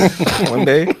 one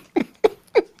day,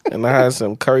 and I had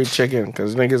some curry chicken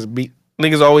because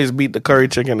niggas always beat the curry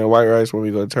chicken and white rice when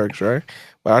we go to Turks, right?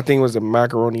 But I think it was the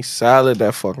macaroni salad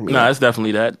that fucked me Nah, up. it's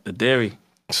definitely that. The dairy.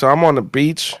 So I'm on the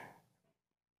beach.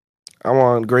 I'm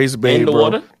on Grace Bay, In the bro.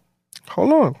 water?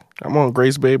 Hold on. I'm on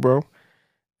Grace Bay, bro,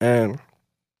 and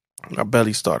my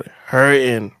belly started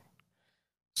hurting.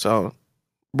 So,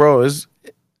 bro, it's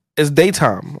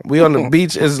daytime. We on the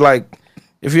beach. It's like,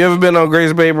 if you ever been on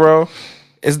Grace Bay, bro,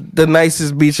 it's the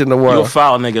nicest beach in the You're a world.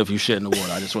 foul nigga if you shit in the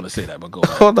water. I just want to say that, but go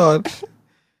ahead. Hold on.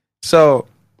 So,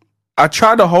 I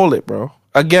tried to hold it, bro.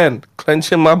 Again,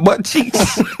 clenching my butt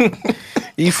cheeks.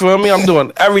 You feel me? I'm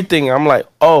doing everything. I'm like,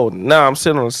 oh, nah, I'm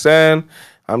sitting on the sand.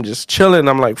 I'm just chilling.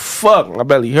 I'm like, fuck, my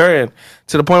belly hurting.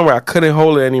 To the point where I couldn't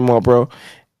hold it anymore, bro.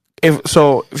 If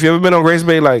you ever been on Grace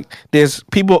Bay, like, there's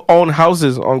people own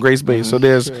houses on Grace Bay. So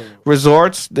there's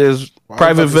resorts, there's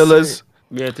private about to villas,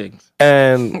 Yeah, things.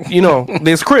 and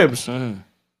there's cribs on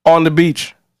the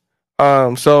beach.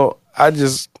 So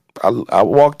I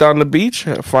walked down the beach,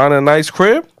 found a nice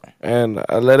crib, and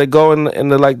I let it go in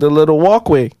the like the little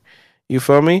walkway. You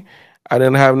feel me? I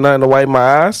didn't have nothing to wipe my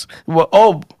ass.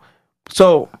 Well,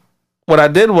 so what I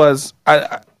did was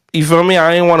you feel me?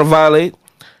 I didn't want to violate,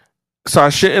 so I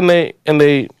shit in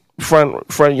the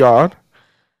front yard.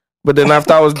 But then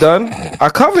after I was done, I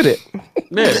covered it.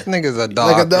 Yeah. This nigga's a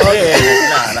dog. Like a dog.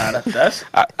 Nah, that's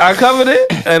I covered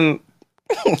it, and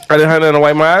I didn't have nothing to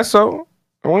wipe my ass, so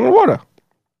I went in the water.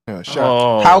 Yeah,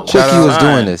 oh, How quick shout you was out.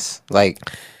 doing this? Like,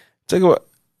 It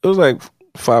was like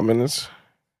 5 minutes.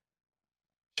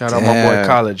 Shout out my boy Damn.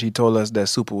 College. He told us that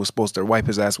Super was supposed to wipe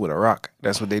his ass with a rock.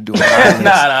 That's what they do. Nah.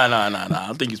 I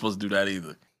don't think you're supposed to do that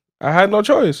either. I had no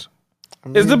choice.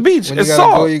 It's the beach. When It's you gotta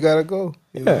salt. go, you gotta go.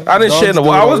 You Yeah, know? I didn't shit in the Dogs do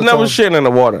water. it I all was the never time. shitting in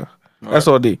the water. That's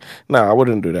OD. Nah, I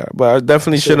wouldn't do that. But I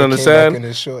definitely shit Should've on the came back sand in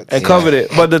his shorts. and covered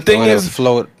it. But the thing when it is,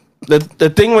 float.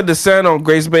 the thing with the sand on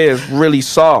Grace Bay is really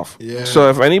soft. Yeah. So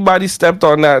if anybody stepped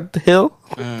on that hill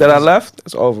that I left,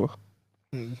 it's over.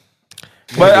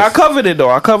 But I covered it though.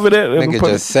 I covered it. And Nigga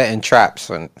put just setting traps.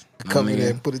 And Come in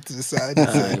there and put it to the side.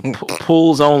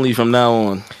 Pools only from now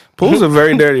on. Pools are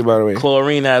very dirty, by the way.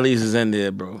 Chlorine at least is in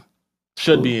there, bro.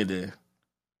 Should be in there.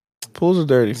 Pools are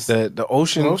dirty. The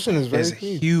ocean is very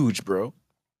clean. huge, bro.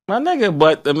 My nigga,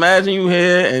 but imagine you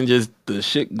here and just the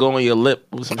shit go on your lip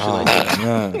or some shit like that.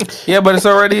 Man. Yeah, but it's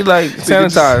already like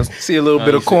sanitized. See a little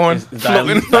bit of corn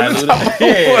floating on the top of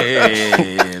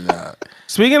the water. Nah.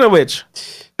 Speaking of which,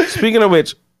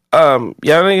 y'all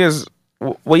niggas,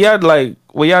 what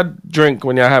y'all drink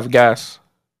when y'all have gas?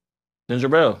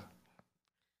 Ginger ale.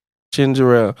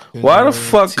 Ginger ale. Why the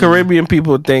fuck tea. Caribbean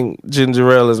people think ginger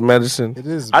ale is medicine? It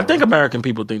is. I bro. think American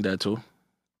people think that too.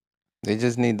 They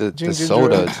just need the Ginger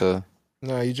soda ale. to.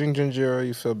 Nah, you drink ginger ale,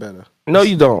 you feel better. No,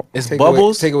 you don't. It's Take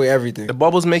bubbles. Take away everything. The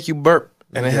bubbles make you burp,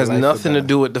 and it Make your has life nothing to better.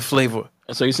 do with the flavor.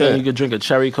 So you saying you could drink a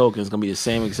cherry Coke and it's gonna be the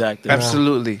same exact thing?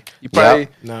 Absolutely. You probably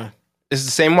Nah. it's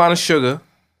the same amount of sugar.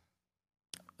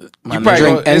 My You nigga. probably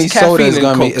Drink gonna- any it's caffeine soda is in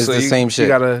gonna be- Coke, it's so the you- same shit. You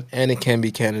gotta. And it can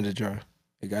be Canada Dry.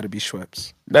 It gotta be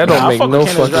Schweppes. That don't Nah, I make fuck no with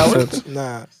Canada Dry fucking with- sense.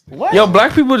 Nah. Yo,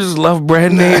 black people just love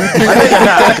brand names.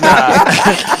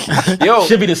 Yo,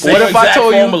 Should be the same what if I exact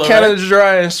told formula, you Canada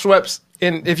Dry and Schweppes?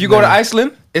 And if you go to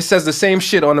Iceland, it says the same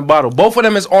shit on the bottle. Both of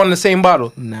them is on the same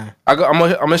bottle. Nah. I'm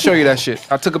gonna show you that shit.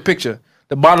 I took a picture.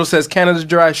 The bottle says Canada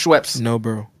Dry Schweppes. No,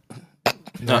 bro.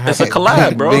 No, it's a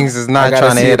collab, bro. Bings is I not gotta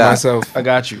trying to see hear it that. myself. I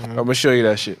got you. I'm gonna show you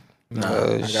that shit.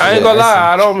 I ain't gonna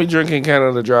lie, I don't be drinking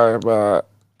Canada Dry, but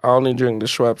I only drink the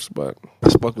Schweppes. But I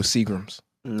spoke with Seagrams.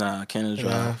 Nah, Canada Dry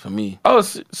Nah. for me. oh,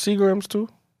 Seagrams too.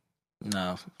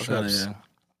 Nah, fuck Schweppes. outta here.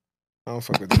 I don't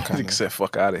fuck with them kind Nigga of. said,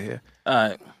 "Fuck out of here." All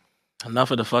right, enough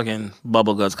of the fucking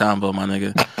bubble guts combo, my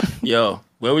nigga. Yo,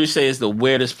 where would you say is the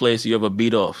weirdest place you ever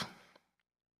beat off?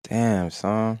 Damn,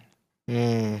 son.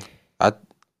 Mm.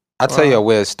 I'll tell you a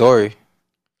weird story.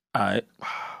 All right,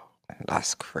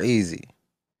 That's crazy.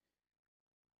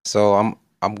 So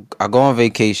I go on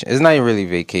vacation. It's not even really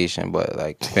vacation, but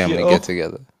like family Yo. get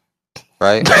together.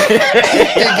 Right? Give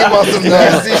out some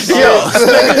nasty shit.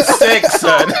 nigga sick,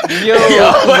 son. Yo,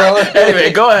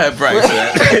 anyway, go ahead, Bryce.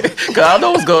 Man. Cause I don't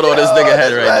know what's going on in this nigga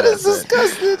head right now. That is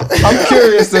disgusting. I'm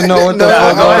curious to know what the Nah,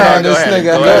 fuck go going ahead, on go this ahead, nigga.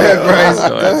 go Go ahead, ahead, Bryce. Go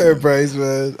Go ahead. ahead, Bryce,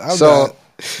 man. I'm So, not-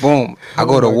 boom, I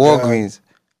go to my God. Walgreens.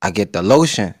 I get the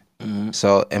lotion.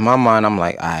 So in my mind, I'm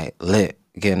like, all right, lit.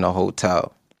 Get in the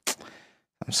hotel.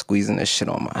 I'm squeezing this shit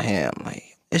on my hand. I'm like,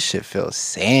 this shit feels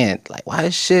sand. Like, why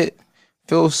this shit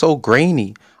feels so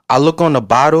grainy? I look on the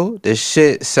bottle. This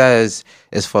shit says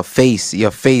it's for face. Your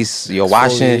face. You're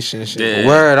washing. Exfoliation shit. Yeah.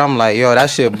 Word. I'm like, yo, that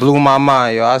shit blew my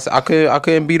mind. Yo, I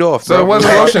couldn't beat off. So bro. it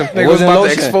wasn't lotion. It wasn't about to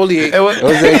lotion. exfoliate. It was, It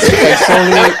was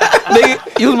exfoliate.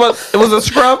 nigga, it was a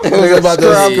scrub. He was about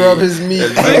to scrub his meat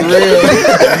for real.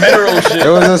 Mineral shit. It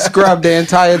was a scrub the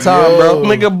entire time, bro.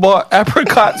 Nigga bought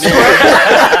apricot scrub.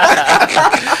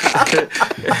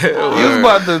 He was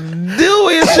about to do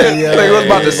his shit. Yeah. Nigga was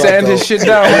about to sand his shit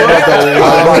down. He was about to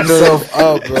wind himself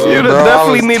up, bro. You'd Bro, have I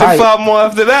definitely was needed tight. 5 more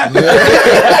after that.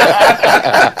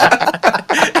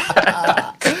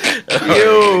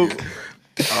 Yo,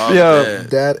 yo, man.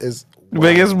 That is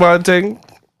biggest one thing.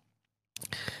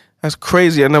 That's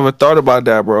crazy. I never thought about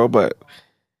that, bro. But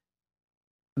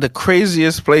the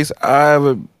craziest place I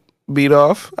ever beat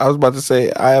off, I was about to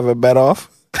say I ever bet off.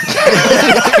 This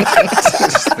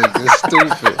nigga's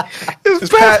stupid. It's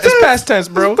It's past tense,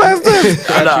 bro. past tense.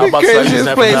 Nah, I'm The about to say craziest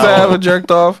this place now. I ever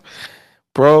jerked off,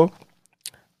 bro.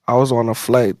 I was on a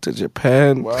flight to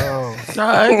Japan. wow. All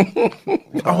right.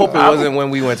 I hope it wasn't when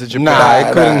we went to Japan. Nah,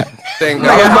 I couldn't. Thank Nigga,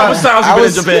 God. how much times you I been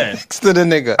was in Japan? next to the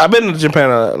nigga. I've been to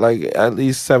Japan like at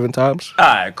least 7 times. All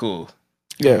right, cool.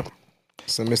 Yeah.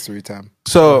 It's a mystery time.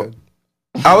 So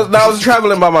I was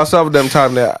traveling by myself them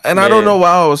time there, and I don't know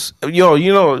why I was. Yo,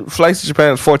 you know, flights to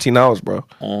Japan is 14 hours, bro.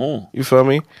 You feel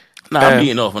me? Nah, I'm And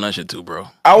beating off on that shit too, bro.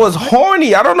 I was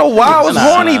horny. I don't know why I was Nah,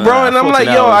 horny, nah, bro. nah. And I'm like,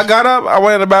 14 yo, hours. I got up, I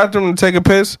went in the bathroom to take a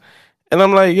piss, and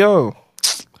I'm like, yo,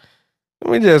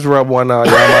 let me just rub one out,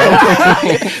 y'all.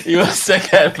 Man. You a sick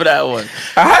head for that one.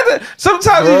 I had to.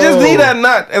 Sometimes you just need that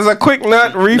nut as a quick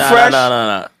nut refresh.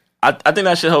 Nah. I think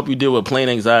that should help you deal with plain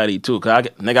anxiety too. Cause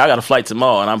I got a flight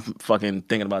tomorrow and I'm fucking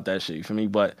thinking about that shit. You feel me?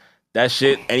 But that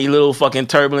shit, any little fucking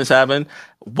turbulence happen.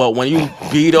 But when you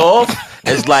beat off,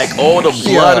 it's like all the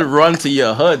blood run to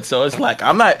your hood. So it's like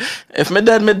if me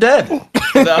dead, me dead. You know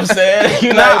what I'm saying?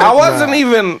 You know, I wasn't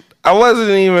even. I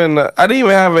didn't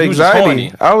even have was just anxiety.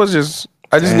 horny.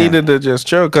 I just needed to just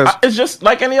chill because it's just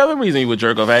like any other reason you would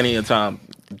jerk off any time.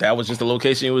 That was just the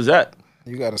location you was at.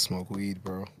 You gotta smoke weed,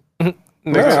 bro.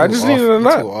 I just needed a Too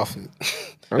nut. off it.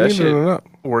 I That needed shit a nut.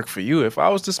 work for you. If I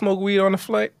was to smoke weed on the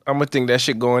flight, I'm gonna think that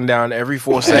shit going down every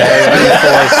 4 seconds.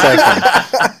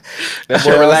 That shit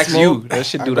Boy, I relax smoke. you. That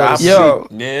shit do I the go to opposite. Yo,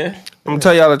 Yeah. I'm gonna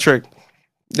tell y'all the trick.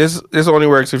 This only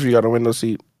works if you got a window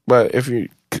seat. But if you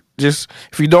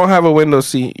don't have a window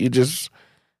seat, you just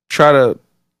try to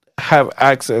have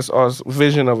access or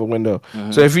vision of a window.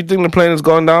 Mm-hmm. So if you think the plane is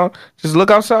going down, just look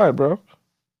outside, bro.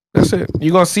 That's it.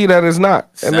 You're gonna see that it's not,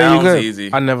 and then you're good. Easy.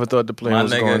 I never thought the plane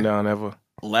was going down ever.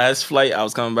 Last flight, I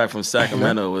was coming back from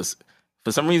Sacramento. Was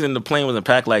for some reason the plane wasn't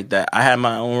packed like that. I had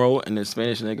my own row, and the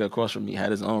Spanish nigga across from me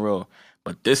had his own row.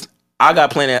 But this, I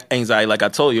got plane anxiety, like I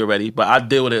told you already. But I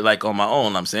deal with it like on my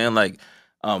own. I'm saying like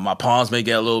my palms may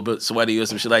get a little bit sweaty or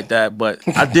some shit like that, but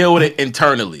I deal with it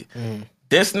internally.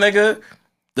 This nigga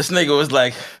was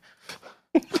like.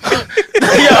 Yo,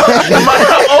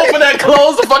 open and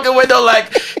close the fucking window.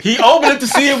 Like he opened it to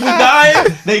see if we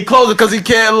dying, then he closed it because he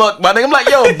can't look. My nigga, I'm like,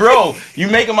 yo, bro, you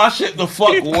making my shit the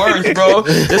fuck worse, bro.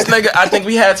 This nigga, I think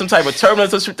we had some type of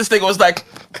turbulence. This nigga was like,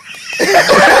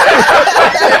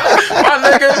 my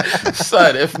nigga,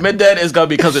 son, if mid-dead is gonna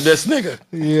be because of this nigga.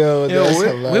 Yo, that's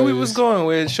where we was going?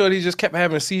 Where Shorty just kept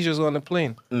having seizures on the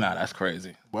plane. Nah, that's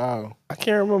crazy. Wow. I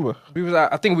can't remember.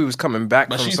 I think we was coming back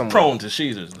But from she's somewhere. prone to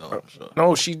seizures though. So.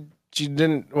 No, she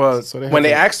didn't. Well, So when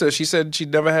they asked her, she said she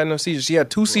never had no seizures. She had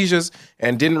 2 seizures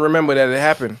and didn't remember that it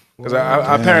happened. Because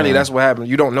apparently that's what happened.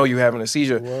 You don't know you having a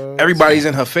seizure. What? Everybody's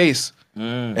in her face,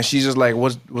 and she's just like,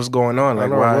 "What's going on? I Like,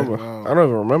 don't why?" remember. I don't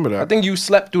even remember that. I think you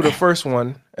slept through the first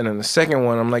one, and then the second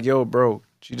one, I'm like, "Yo, bro,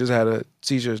 she just had a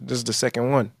seizure. This is the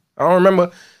second one." I don't remember.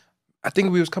 I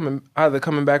think we was coming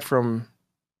back from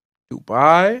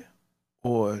Dubai,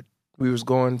 or we was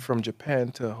going from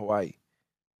Japan to Hawaii.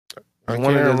 I One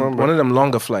can't of them, remember. one of them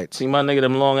longer flights. See, my nigga,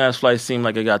 them long ass flights seem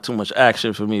like it got too much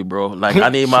action for me, bro. Like I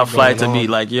need my flight to be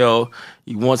like, yo,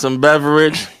 you want some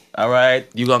beverage? All right,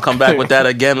 you gonna come back with that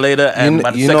again later, and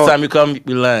by the next time you come,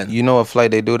 we land. You know what flight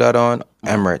they do that on?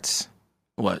 Emirates.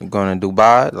 What? Going to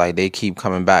Dubai, like they keep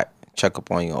coming back, check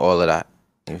up on you, all of that.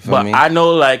 You feel But me? I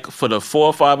know, like for the 4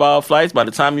 or 5 hour flights, by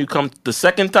the time you come the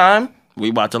second time, we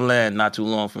about to land not too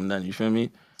long from then. You feel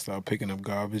me? Start picking up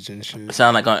garbage and shit. It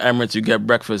sound like on Emirates you get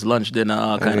breakfast, lunch, dinner,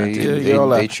 all kind of things.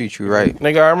 They treat you right.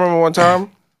 Nigga, I remember one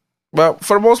time, but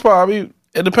for the most part, it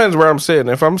depends where I'm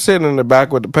sitting. If I'm sitting in the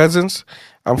back with the peasants,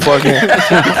 I'm fucking.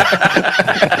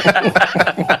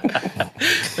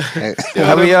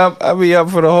 I'll be up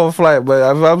for the whole flight.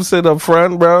 But if I'm sitting up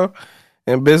front, bro,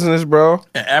 in business, bro.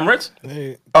 And Emirates?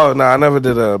 Oh no, I never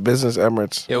did a business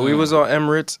Emirates. Yeah, we was on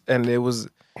Emirates, and there was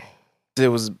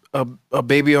a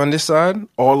baby on this side,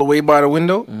 all the way by the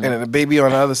window, and then a baby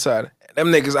on the other side. Them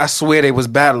niggas, I swear they was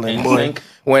battling, boy. Sync?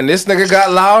 When this nigga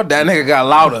got loud, that nigga got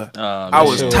louder. I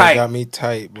was Shit tight. got me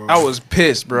tight, bro. I was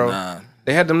pissed, bro. Nah.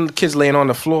 They had them kids laying on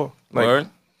the floor, like Word?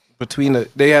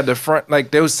 they had the front,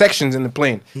 like there was sections in the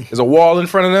plane. There's a wall in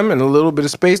front of them and a little bit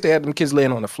of space. They had them kids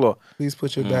laying on the floor. Please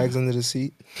put your bags under the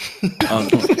seat.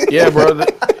 Yeah, bro.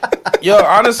 Yo,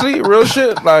 honestly, real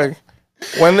shit. Like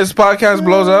when this podcast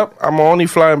blows up, I'm only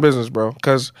flying business, bro.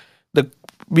 Because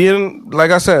being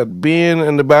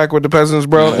in the back with the peasants,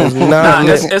 bro, is not. Nah,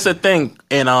 lit. it's a thing,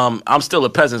 and I'm still a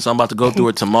peasant, so I'm about to go through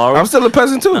it tomorrow. I'm still a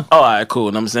peasant too. Oh, all right,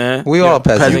 cool. Know what I'm saying We all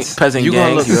peasants. peasant You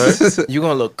gang. gonna you heard? look, you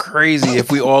gonna look crazy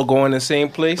if we all go in the same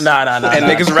place. Nah. And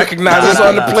niggas recognize us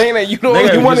on the plane, and you know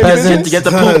Nigga, you want to peasant, get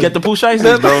the poo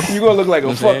shiesties, bro. You gonna look like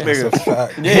a fuck saying? nigga.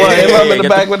 Fact. What, if I'm in the get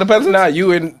back with the peasants? Nah,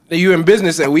 you in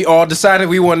business, and we all decided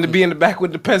we wanted to be in the back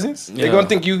with the peasants. They Yeah. gonna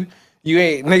think you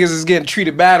ain't niggas is getting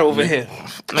treated bad over here.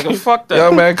 Nigga, fuck that.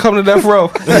 Yo, man, come to death row.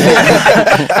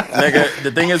 Nigga,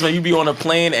 the thing is when you be on a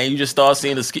plane and you just start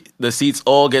seeing the seats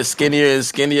all get skinnier and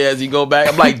skinnier as you go back,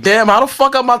 I'm like, damn, how the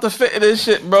fuck I'm about to fit in this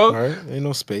shit, bro? All right, ain't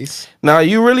no space. Now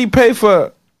you really pay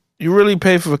for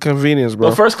convenience, bro.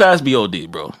 Well, first class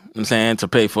BOD, bro. You know what I'm saying, to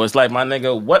pay for. It's like, my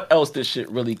nigga, what else this shit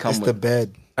really come It's with? the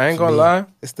bed. I ain't for gonna me. lie.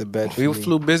 It's the bed. For We me.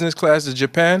 flew business class to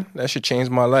Japan. That should change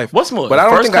my life. What's more? But I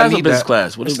don't first think I class or need business that.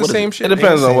 class? What It's is- the what is same it? shit. It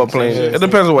depends on what Same plane. shit. It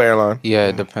depends on what airline. Yeah,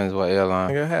 it depends what airline.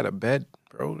 Nigga, I had a bed,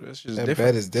 bro. That's just That different.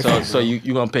 bed is different. So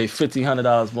you gonna pay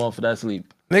 $1,500 more for that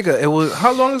sleep? Nigga, it was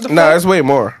how long is the flight? Nah, it's way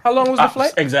more. How long was the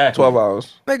flight? Exactly. 12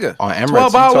 hours. Nigga, On Emirates,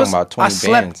 12 you talking hours. about 20 I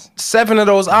slept bands. 7 of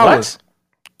those hours.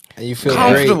 and you feel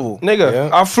Comfortable. Nigga,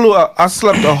 Yeah. I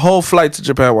slept a whole flight to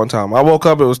Japan one time. I woke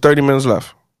up, it was 30 minutes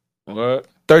left. What?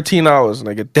 13 hours,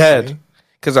 nigga, dead.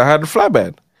 Because I had the fly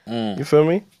bed. You feel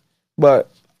me? But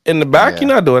in the back, you're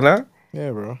not doing that. great.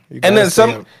 Yeah, bro. You And gotta then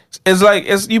stay up. it's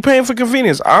like, you paying for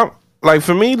convenience. I'm like,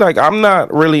 for me, like, I'm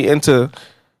not really into,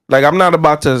 like, I'm not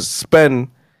about to spend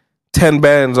 10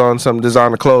 bands on some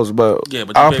designer clothes, but, Yeah,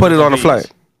 but you I'll pay put for it on a convenience.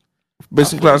 flight.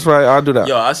 Business class flight, I'll do that.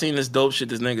 Yo, I seen this dope shit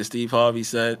this nigga Steve Harvey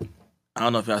said. I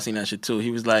don't know if y'all seen that shit too.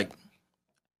 He was like,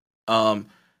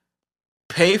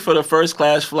 pay for the first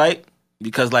class flight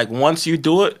because like once you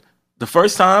do it, the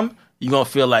first time, you're gonna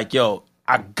feel like, yo,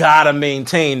 I gotta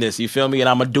maintain this, you feel me? And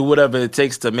I'm gonna do whatever it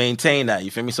takes to maintain that,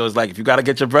 you feel me? So it's like, if you gotta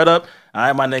get your bread up, all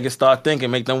right, my nigga, start thinking,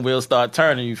 make them wheels start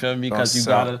turning, you feel me? Because you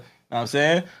gotta, you know what I'm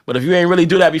saying? But if you ain't really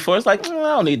do that before, it's like, I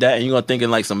don't need that. And you're gonna think in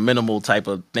like some minimal type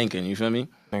of thinking, you feel me?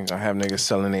 I have niggas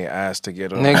selling their ass to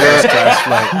get on Nigga, first class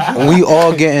flight. we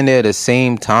all getting there the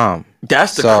same time.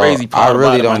 That's the So crazy part. I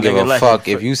really about it, don't give my a nigga. fuck Like,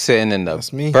 if you sitting in That's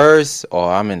the me. first or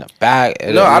I'm in the back.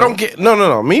 No, I don't get.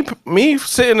 No. Me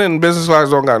sitting in business class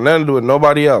don't got nothing to do with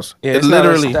nobody else. Yeah, it it's not a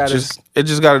literally status.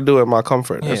 just got to do with my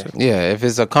comfort. That's it. Yeah, if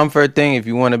it's a comfort thing, if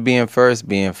you want to be in first,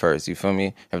 be in first. You feel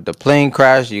me? If the plane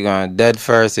crash, you're gonna dead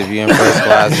first. If you're in first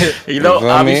class, You know, feel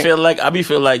I me? be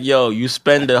feel like, yo, you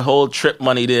spend the whole trip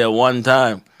money there one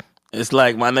time. It's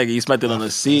like, my nigga, you spent it on a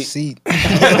seat. Seat. You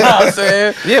know what I'm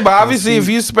saying? Yeah, but obviously, if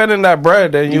you spending that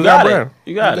bread, then you, You got got bread. it.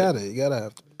 You got it. You gotta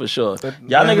have to. For sure.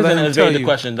 Y'all niggas let didn't him evade tell the you.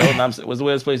 question, though. And what's the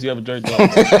weirdest place you ever jerked off?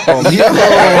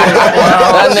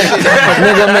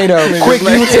 nigga made a quick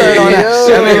U-turn on that.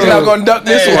 That nigga's not gonna duck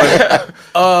this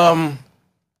one.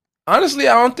 Honestly,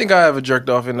 I don't think I ever jerked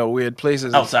off in no weird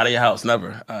places. Outside of your house,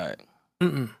 never. All right.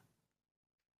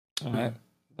 All right.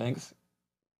 Thanks.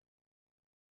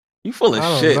 You full of I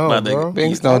don't shit, know, my bro. nigga.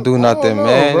 Things don't do nothing, know,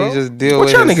 man. bro. You just deal What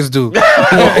with y'all his- niggas do?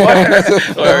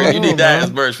 Or you need that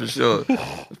as merch for sure.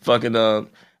 Fucking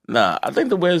nah. I think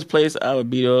the weirdest place I would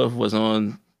beat off was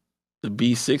on the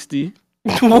B60.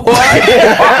 No.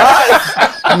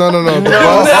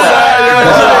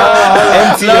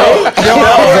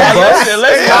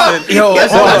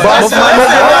 The bus.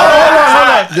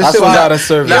 This shit was out of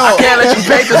service. I can't let you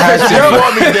paint this picture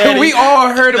for me, Daddy. We all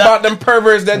heard about them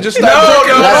perverts that just start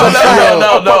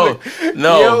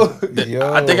No.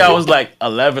 Yo. I think I was like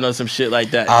 11 or some shit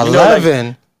like that. You know, like,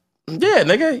 11. yeah,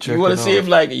 nigga. You want to see if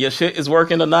like your shit is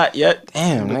working or not yet?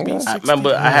 Damn, nigga. I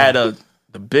remember I had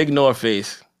the big North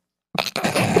Face.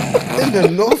 In the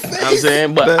North Face. You know what I'm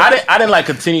saying, but I didn't like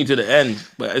continue to the end.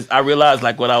 But I realized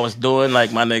like what I was doing,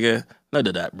 like my nigga, none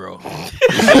of that, bro.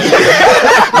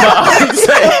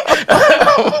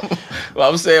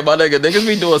 I'm saying, my nigga, niggas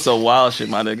be doing some wild shit,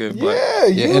 my nigga. But Yeah,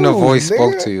 Your you, inner voice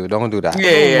spoke nigga. to you. Don't do that.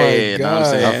 yeah, know what I'm God.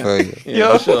 saying? I feel you.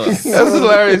 Yeah, for sure. That's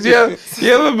hilarious.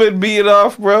 You ever been beat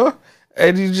off, bro?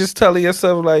 And you just telling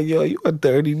yourself like, yo, you a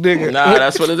dirty nigga. Nah,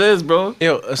 that's what it is, bro.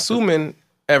 Yo, assuming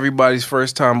everybody's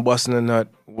first time busting a nut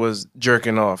was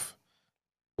jerking off.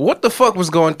 What the fuck was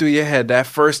going through your head that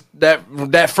first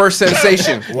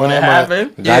sensation? When it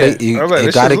happened, I was like, It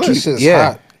this gotta shit keep. This shit's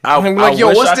Yeah. hot. I'm like, yo,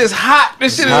 wish what's I- this hot?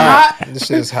 This shit is hot. This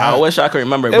shit is I hot. wish I could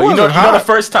remember it. It But you know wasn't hot. the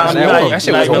first time That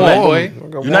shit was warm, boy.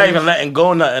 you're not even letting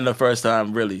go nothing the first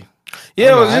time, really.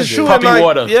 Yeah, it was I just did. shooting Puppy like,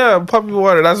 water. Yeah, puppy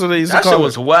water. That's what they used to That call shit it.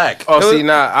 was whack. Oh, It see, was-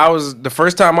 nah, I was the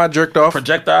first time I jerked off.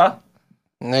 Projectile.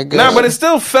 Nigga. Nah, but it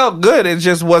still felt good. It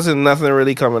just wasn't nothing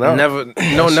really coming out. Never,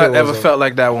 no shit nut ever was a- felt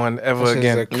like that one ever This is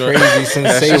again. a crazy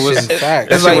sensation. was- Fact.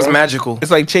 That It's shit like- was magical. It's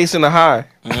like chasing a high.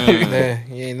 Yeah,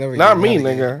 you ain't never Not getting me, that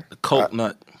again. nigga. Coke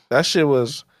nut. That shit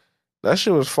was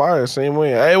fire. Same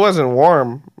way. It wasn't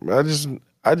warm.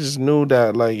 I just knew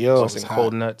that like, yo, Busting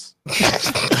cold nuts.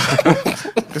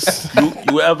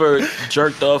 You ever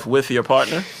jerked off with your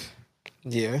partner?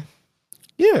 Yeah.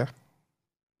 yeah.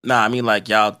 Nah, I mean like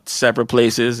y'all separate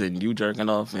places and you jerking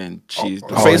off and she's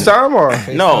FaceTime or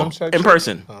no FaceTime sex in shit?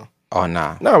 person. Oh,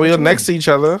 nah. no? We were next to each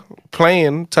other,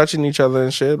 playing, touching each other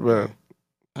and shit. But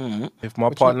Mhm. If my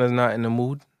partner's not in the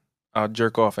mood, I'll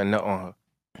jerk off and nut on her.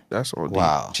 that's all.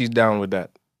 Wow. She's down with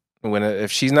that.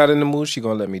 If she's not in the mood, she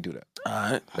gonna let me do that. All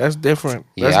right. That's different.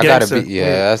 Yeah, That's I gotta gangster. be.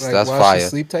 Yeah, that's while fire. she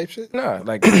sleep type shit. Nah,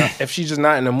 like if she's just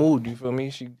not in the mood, you feel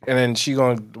me? And then she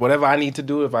gonna whatever I need to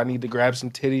do. If I need to grab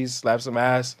some titties, slap some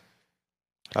ass.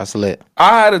 That's lit.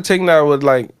 I had a thing that would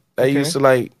like. I Okay. used to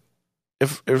like.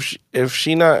 If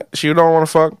she don't want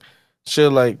to fuck,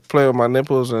 she'll like play with my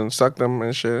nipples and suck them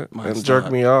and shit Mine's and jerk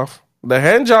not. me off. The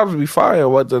hand jobs be fire.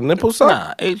 What the nipple suck?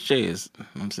 Nah, HJ is. You know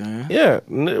what I'm saying.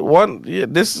 Yeah,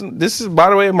 this is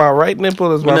by the way, my right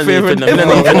nipple is Me my not even favorite know- me nipple.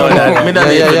 not even know that. Me not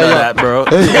Yeah, even yeah, know yeah. that, bro.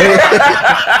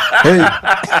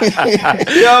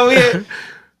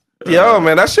 Yo,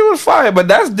 man, that shit was fire. But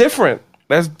that's different.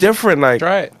 That's different. Like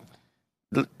Try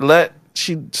it.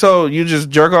 so you just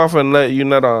jerk off and let you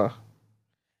nut on.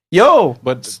 Yo,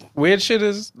 But weird shit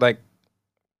is like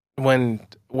when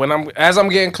I'm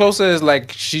getting closer, is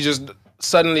like she just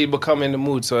suddenly become in the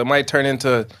mood. So it might turn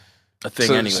into A thing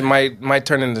so, anyway. might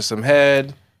turn into some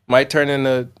head. Might turn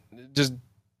into just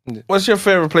what's your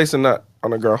favorite place to nut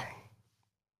on a girl?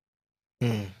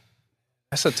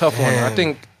 that's a tough one. I Damn.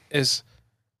 think it's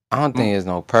I don't think there's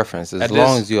no preference as At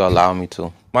long this- as you allow me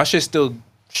to. my shit still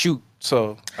shoot.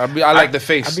 So I like the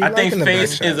face. I think liking the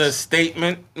face back is a shots.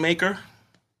 statement maker.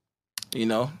 You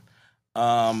know,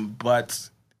 But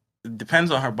it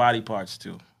depends on her body parts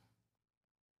too.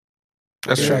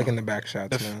 That's striking the back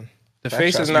shots, man. The Back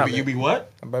face shots, is not. You be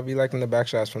what? I'm about to be liking the back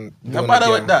shots from. How about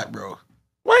with that, bro?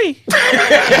 Wait.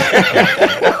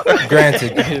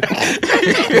 Granted.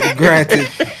 Granted.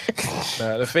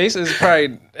 Nah, the face is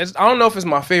probably. I don't know if it's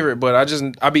my favorite, but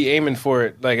I be aiming for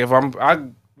it. Like if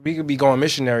we could be going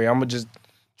missionary. I'm gonna just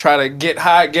try to get a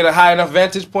high enough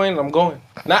vantage point. And I'm going.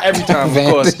 Not every time, of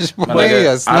course. Vantage But point,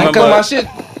 yes. I remember-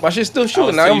 because my shit's still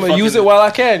shooting. I was I'm gonna use it while I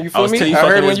can. You I feel was me? titty I heard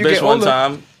fucking when this you bitch get one older.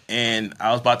 time, and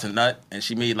I was about to nut, and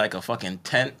she made like a fucking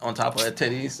tent on top of her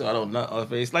titties, so I don't nut on her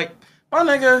face. Like, my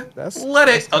nigga, let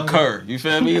it occur. You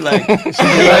feel me? Like, she be like,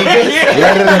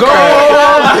 Let it go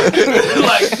occur.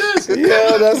 like this.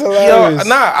 Yeah, that's Yo, hilarious.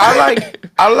 nah,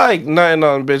 I like nutting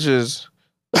on bitches.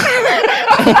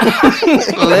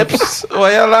 Lips.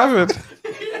 Why y'all laughing?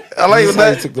 I like That's how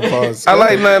you that. took the pause. I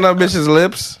like nutting on bitches'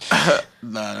 lips.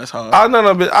 Nah, that's hard. I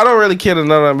don't really care to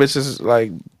nut on bitches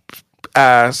like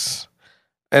ass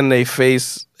and they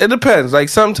face. It depends. Like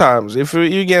sometimes if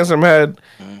you get some head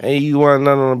and you want to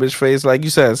nut on a bitch face, like you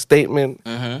said, statement.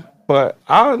 Mm-hmm. But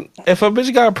if a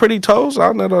bitch got pretty toes,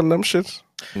 I'll nut on them shits.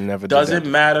 Never. Does did it that.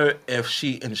 matter if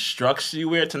she instructs you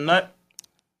where to nut?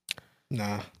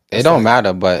 Nah. It don't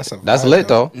matter, but that's a that's vibe, lit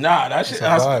though. Nah, that shit. a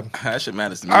vibe. That shit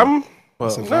matters to me. I'm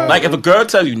Like if a girl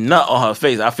tell you nut on her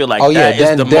face, I feel like Oh yeah, that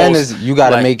is the then most. is you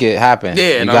gotta like, make it happen.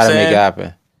 Yeah, you know what I'm gotta make saying? it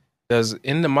happen. Does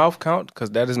in the mouth count?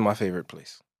 Because that is my favorite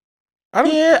place.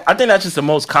 Yeah, I think that's just the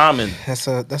most common. That's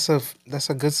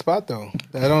a good spot though.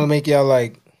 That don't make y'all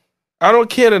like I don't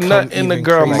care to nut in the even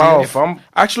girl crazy. mouth. If I'm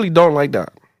I actually don't like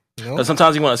that. no. Because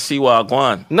sometimes you want to see where I'm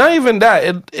going. Not even that.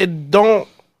 It don't.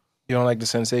 You don't like the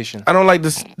sensation. I don't like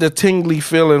the tingly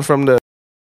feeling from the.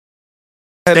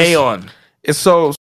 Stay on. It's so